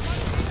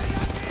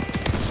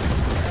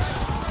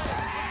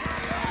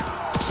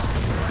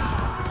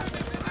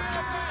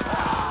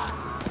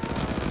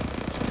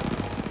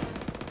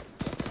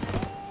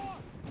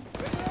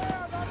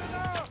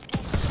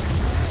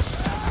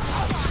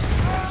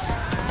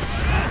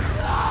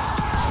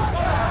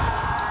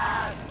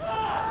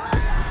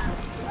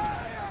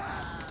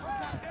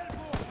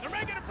 They're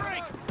making a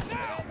break!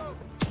 Now!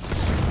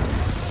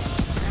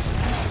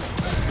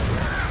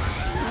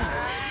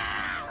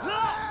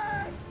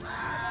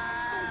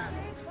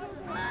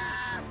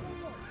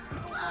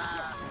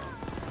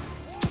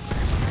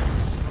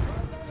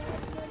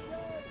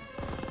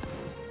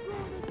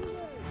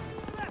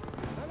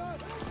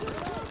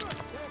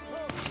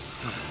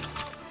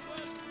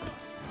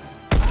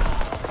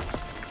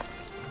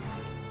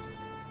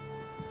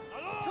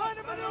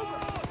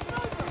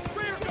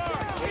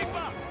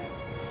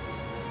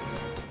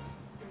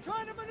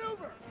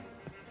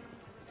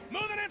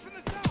 from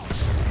the south!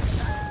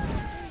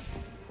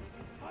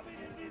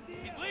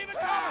 He's leaving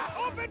cover!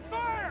 Open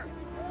fire!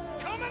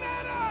 Coming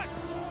at us!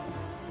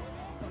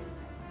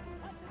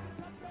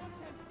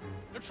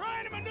 They're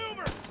trying to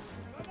maneuver!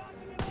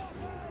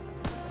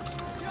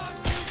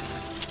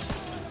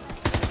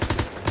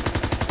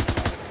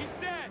 He's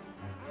dead!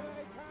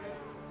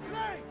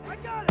 Hey, I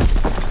got it!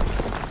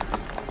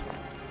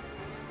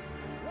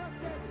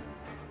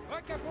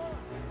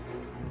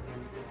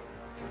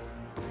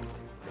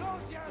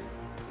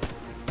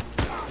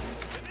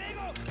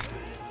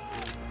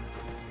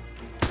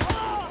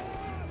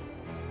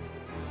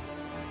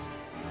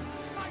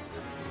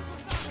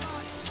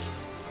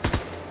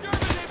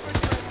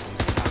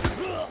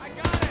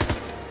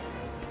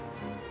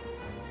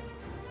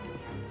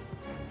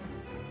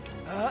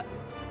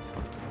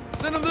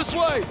 Send him this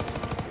way!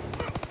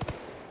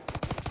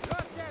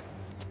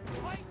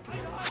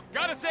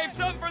 Gotta save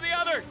some for the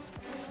others!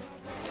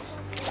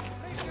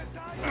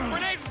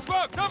 Grenades and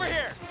smokes, over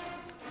here!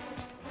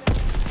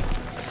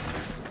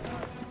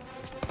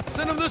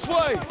 Send him this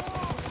way!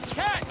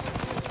 Catch!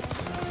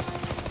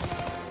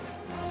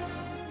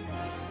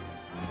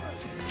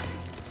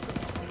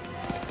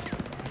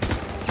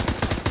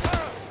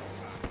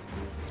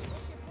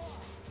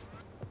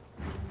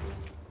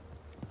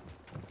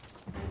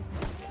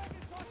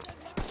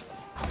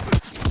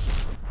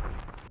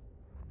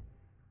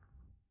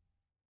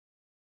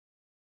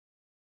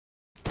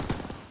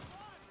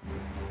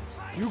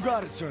 You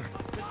got it, sir.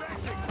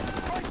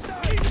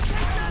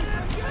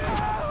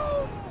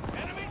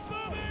 Enemies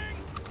moving!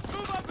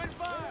 Move up and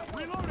fire!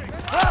 Reloading!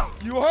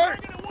 You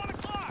hurt? Target at 1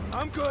 o'clock!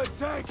 I'm good,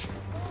 thanks.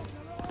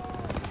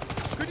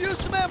 Could use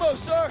some ammo,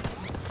 sir.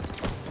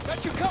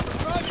 Got you covered,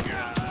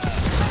 Private.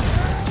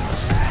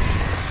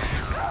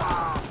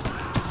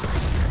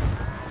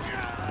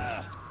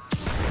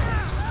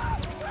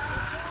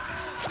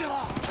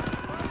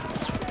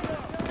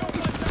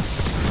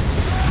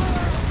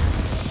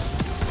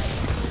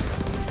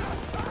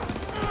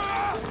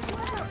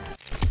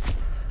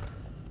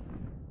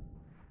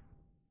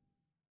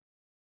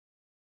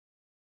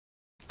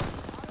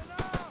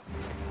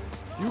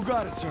 You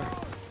got it, sir.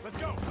 Let's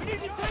go! We need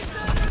to take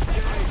that!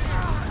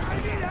 I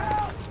need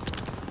help!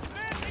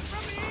 Advancing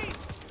from the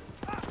east!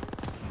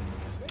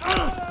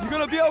 You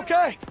gonna be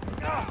okay?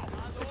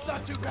 It's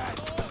not too bad!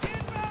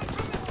 Inbound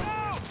from the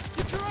south!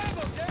 Get your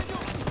ammo, Daniel!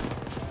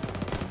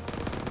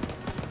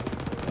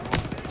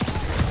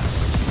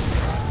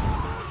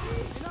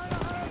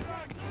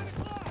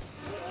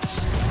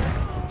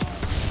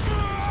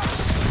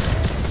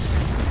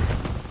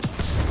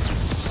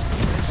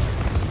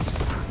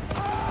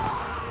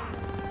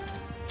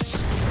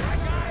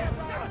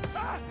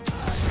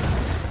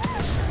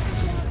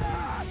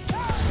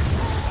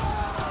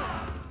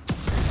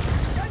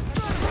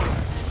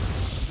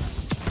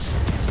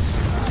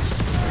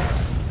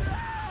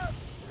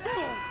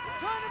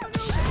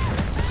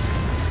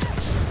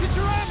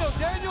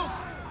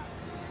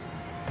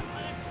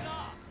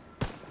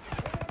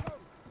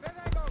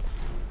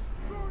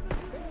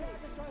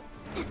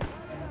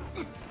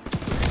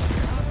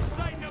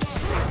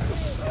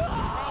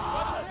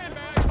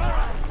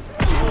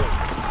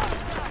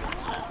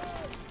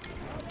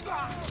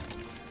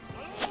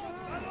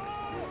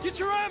 Get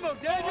your ammo,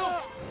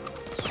 Daniels!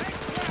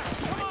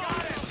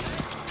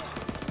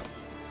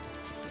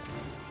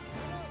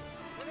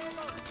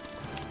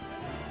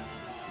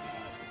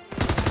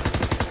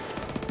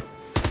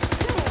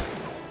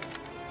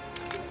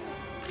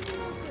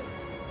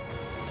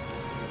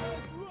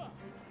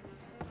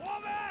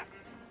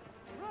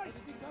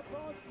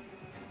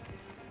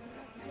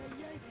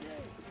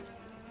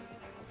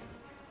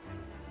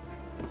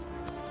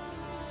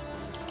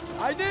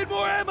 I need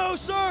more ammo,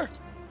 sir!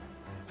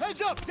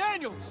 Heads up,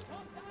 Daniels!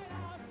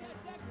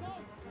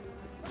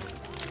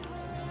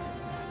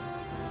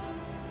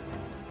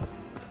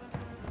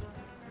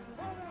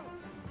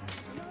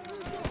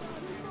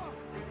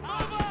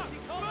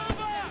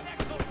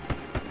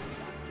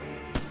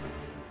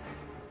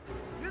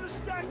 Near the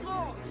stacked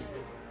logs!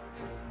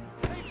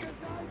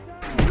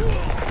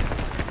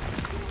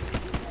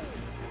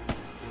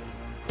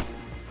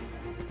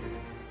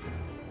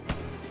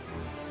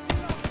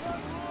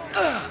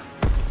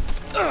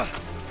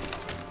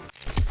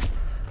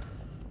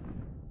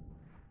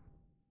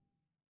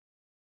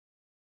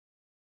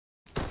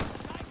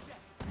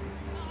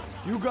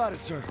 You got it,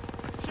 sir.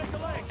 Shake a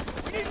leg!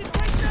 We need to break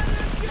that!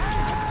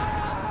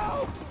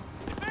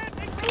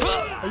 Advancing from the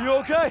east! Are you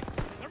okay?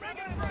 They're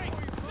making a break!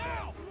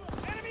 Now!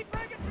 Enemy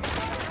breaking from the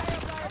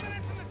south! Coming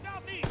in from the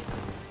southeast!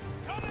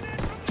 Coming in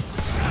from the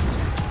south!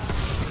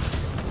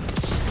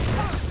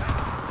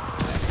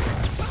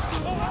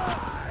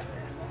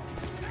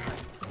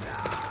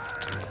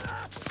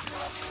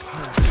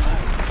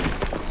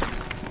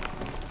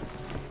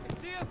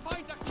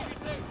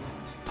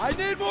 I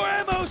need more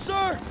ammo,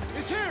 sir!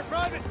 It's here,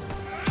 Private!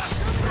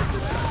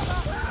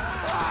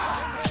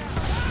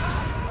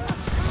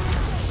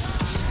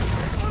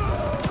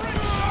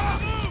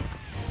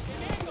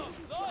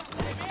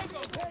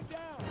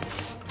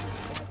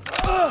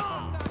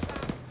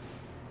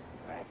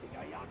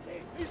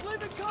 He's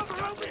leaving cover!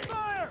 Open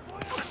fire!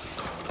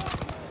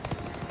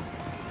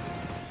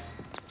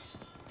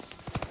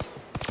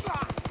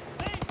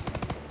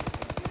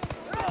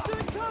 That's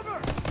in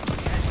cover!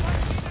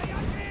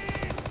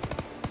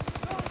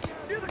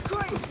 Near the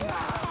crate!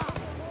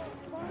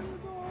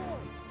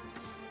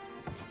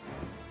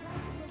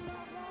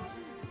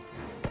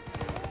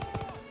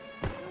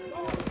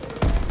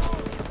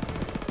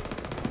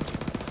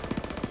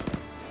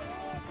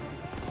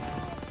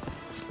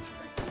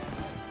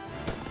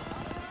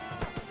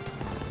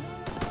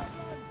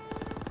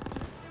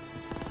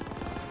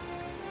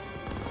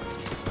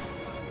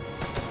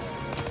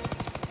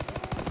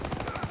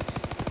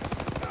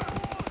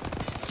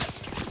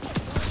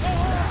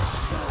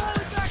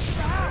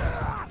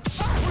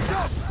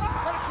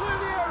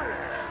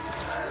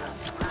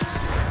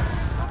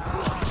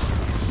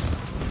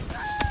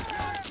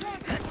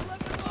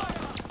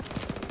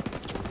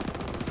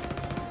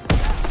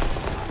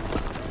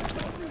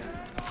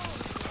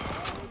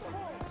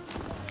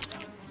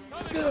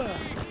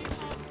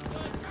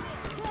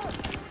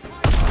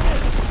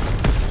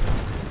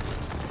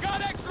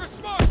 Got extra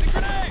smokes and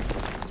grenades!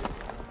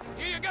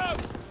 Here you go!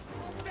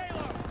 Stay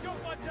low,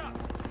 don't bunch up!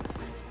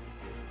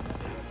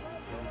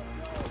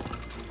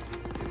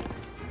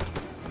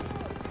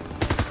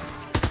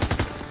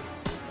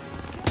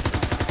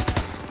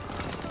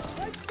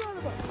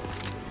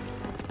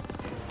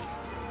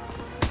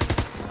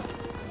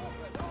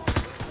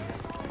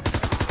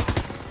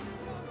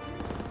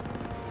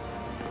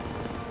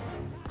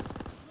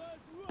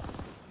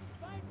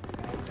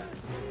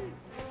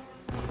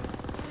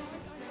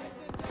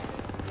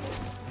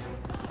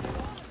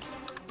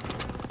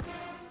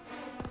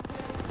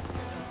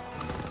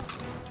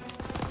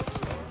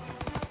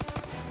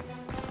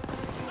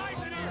 Nice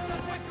in here!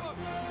 Quick look!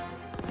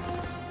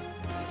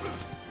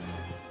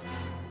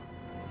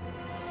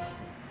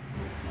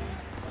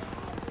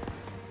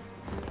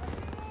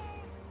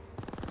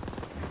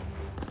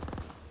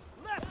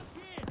 Left!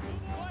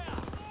 Fire!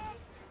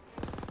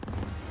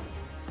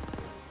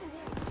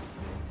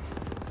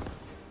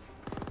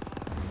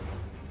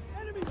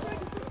 Enemy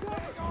breaking through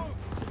cover!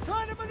 They're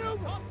trying to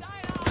maneuver!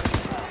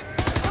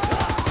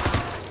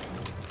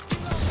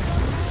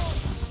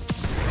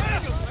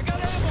 I got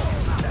ammo!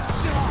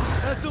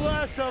 That's the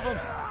last of them!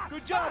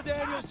 Good job,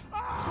 Daniels!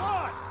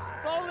 Squad!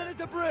 Fall in at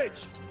the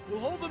bridge! We'll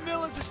hold the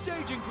mill as a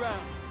staging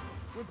ground.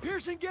 When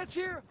Pearson gets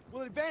here,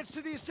 we'll advance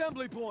to the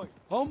assembly point.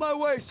 On my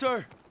way,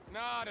 sir!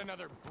 Not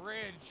another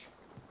bridge.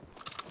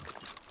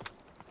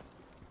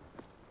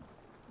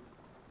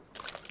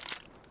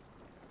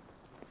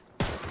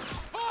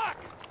 Fuck!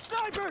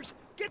 Snipers!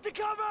 Get to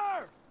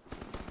cover!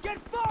 Get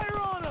fire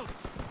on them!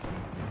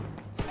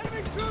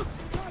 Enemy troops!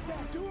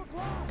 Contact, 2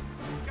 o'clock!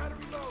 Gotta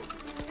reload.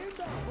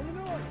 Inbound from the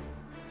north!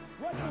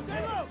 Right,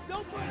 stay low!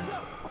 Don't punch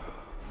up!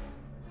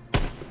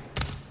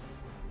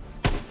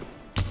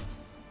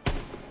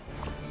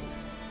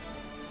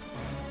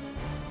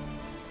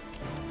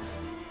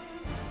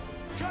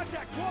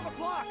 Contact, 12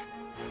 o'clock!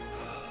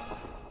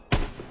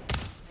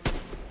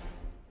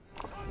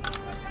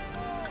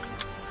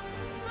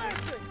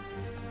 Blasting!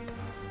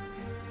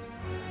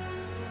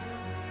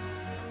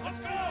 Let's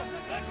go!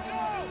 Let's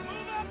go!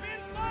 Move up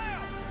in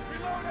fire!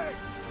 Reloading.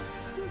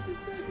 Quick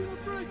is making a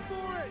break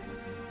for it!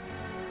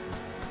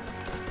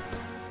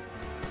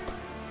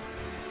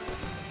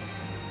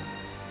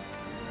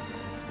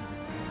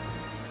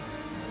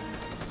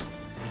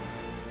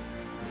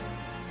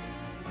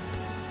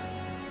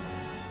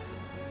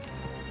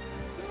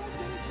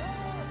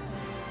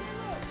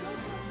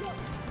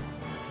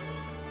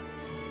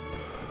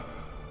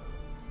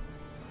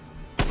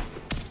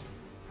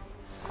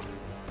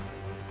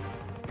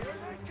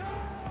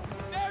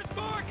 There's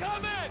more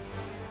coming!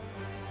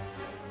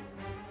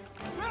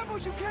 Grab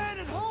what you can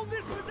and hold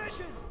this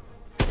position!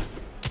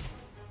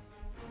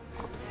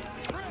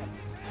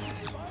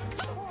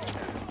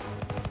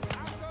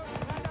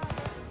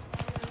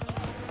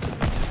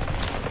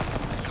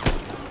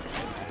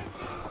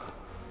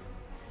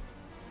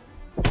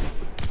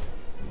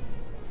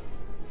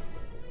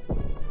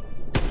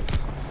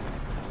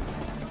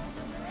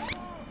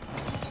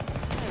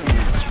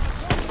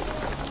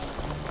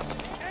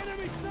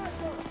 Enemy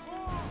sniper!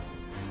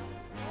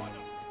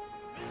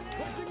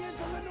 Pushing in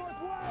from the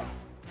northwest!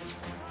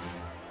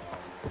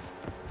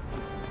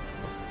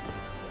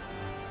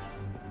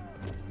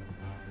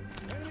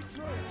 Enemy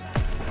troops!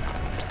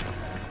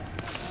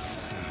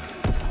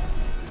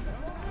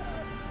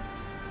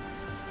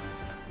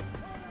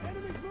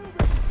 Enemies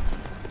moving!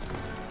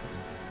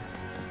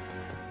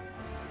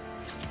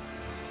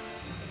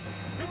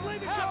 He's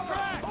leaving Half cover!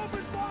 track!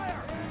 Open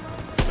fire!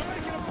 They're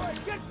making a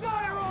break! Get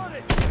fire on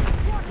it!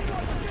 Blocking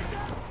up! Get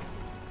down!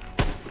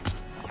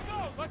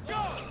 Let's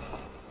go!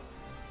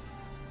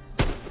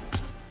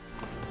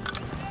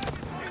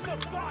 In the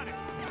body!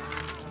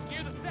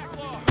 Near the stack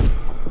log!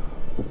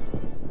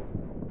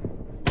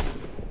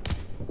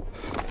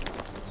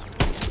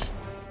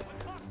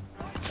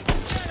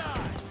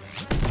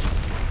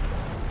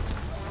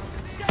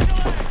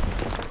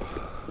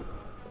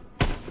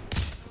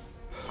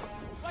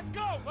 Let's go!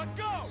 Let's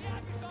go!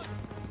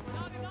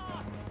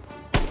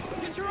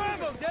 Get your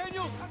ammo,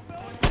 Daniels!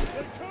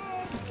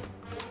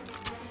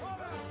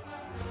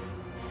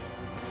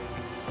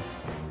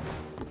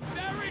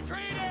 They're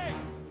retreating!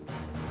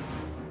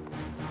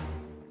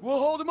 We'll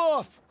hold them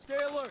off. Stay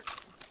alert.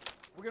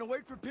 We're gonna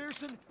wait for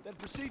Pearson, then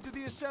proceed to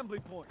the assembly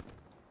point.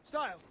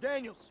 Stiles,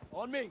 Daniels,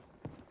 on me.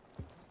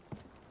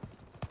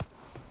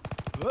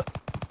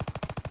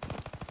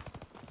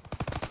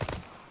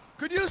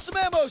 Could use some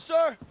ammo,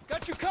 sir.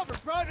 Got you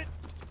covered, Private.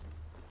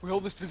 We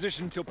hold this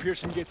position until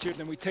Pearson gets here,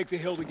 then we take the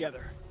hill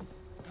together.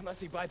 Unless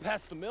he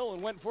bypassed the mill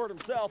and went for it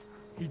himself.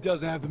 He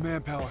doesn't have the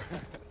manpower.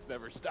 It's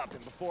never stopped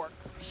him before.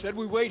 Said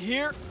we wait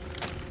here,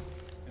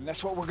 and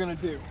that's what we're gonna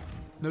do.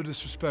 No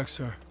disrespect,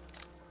 sir.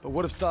 But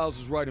what if Stiles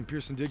was right and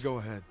Pearson did go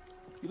ahead?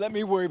 You let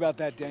me worry about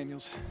that,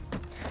 Daniels.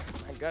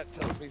 My gut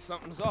tells me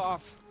something's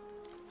off.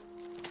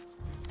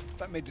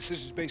 If I made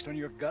decisions based on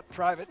your gut,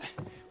 Private,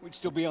 we'd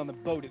still be on the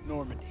boat at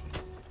Normandy.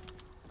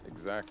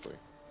 Exactly.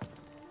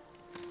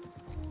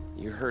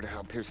 You heard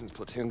how Pearson's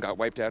platoon got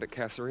wiped out at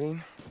Kasserine?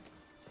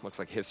 Looks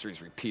like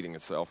history's repeating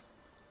itself.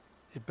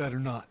 It better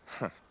not.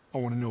 I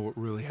want to know what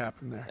really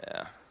happened there.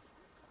 Yeah.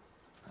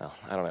 Well,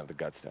 I don't have the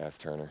guts to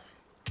ask Turner.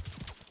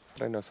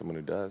 But I know someone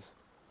who does.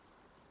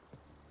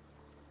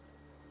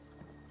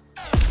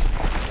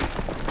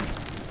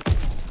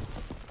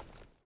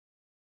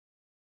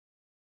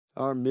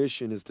 Our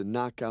mission is to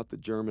knock out the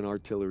German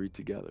artillery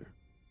together.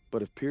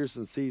 But if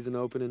Pearson sees an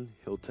opening,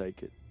 he'll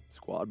take it.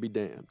 Squad be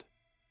damned.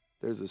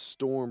 There's a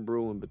storm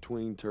brewing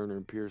between Turner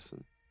and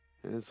Pearson,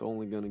 and it's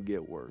only gonna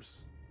get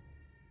worse.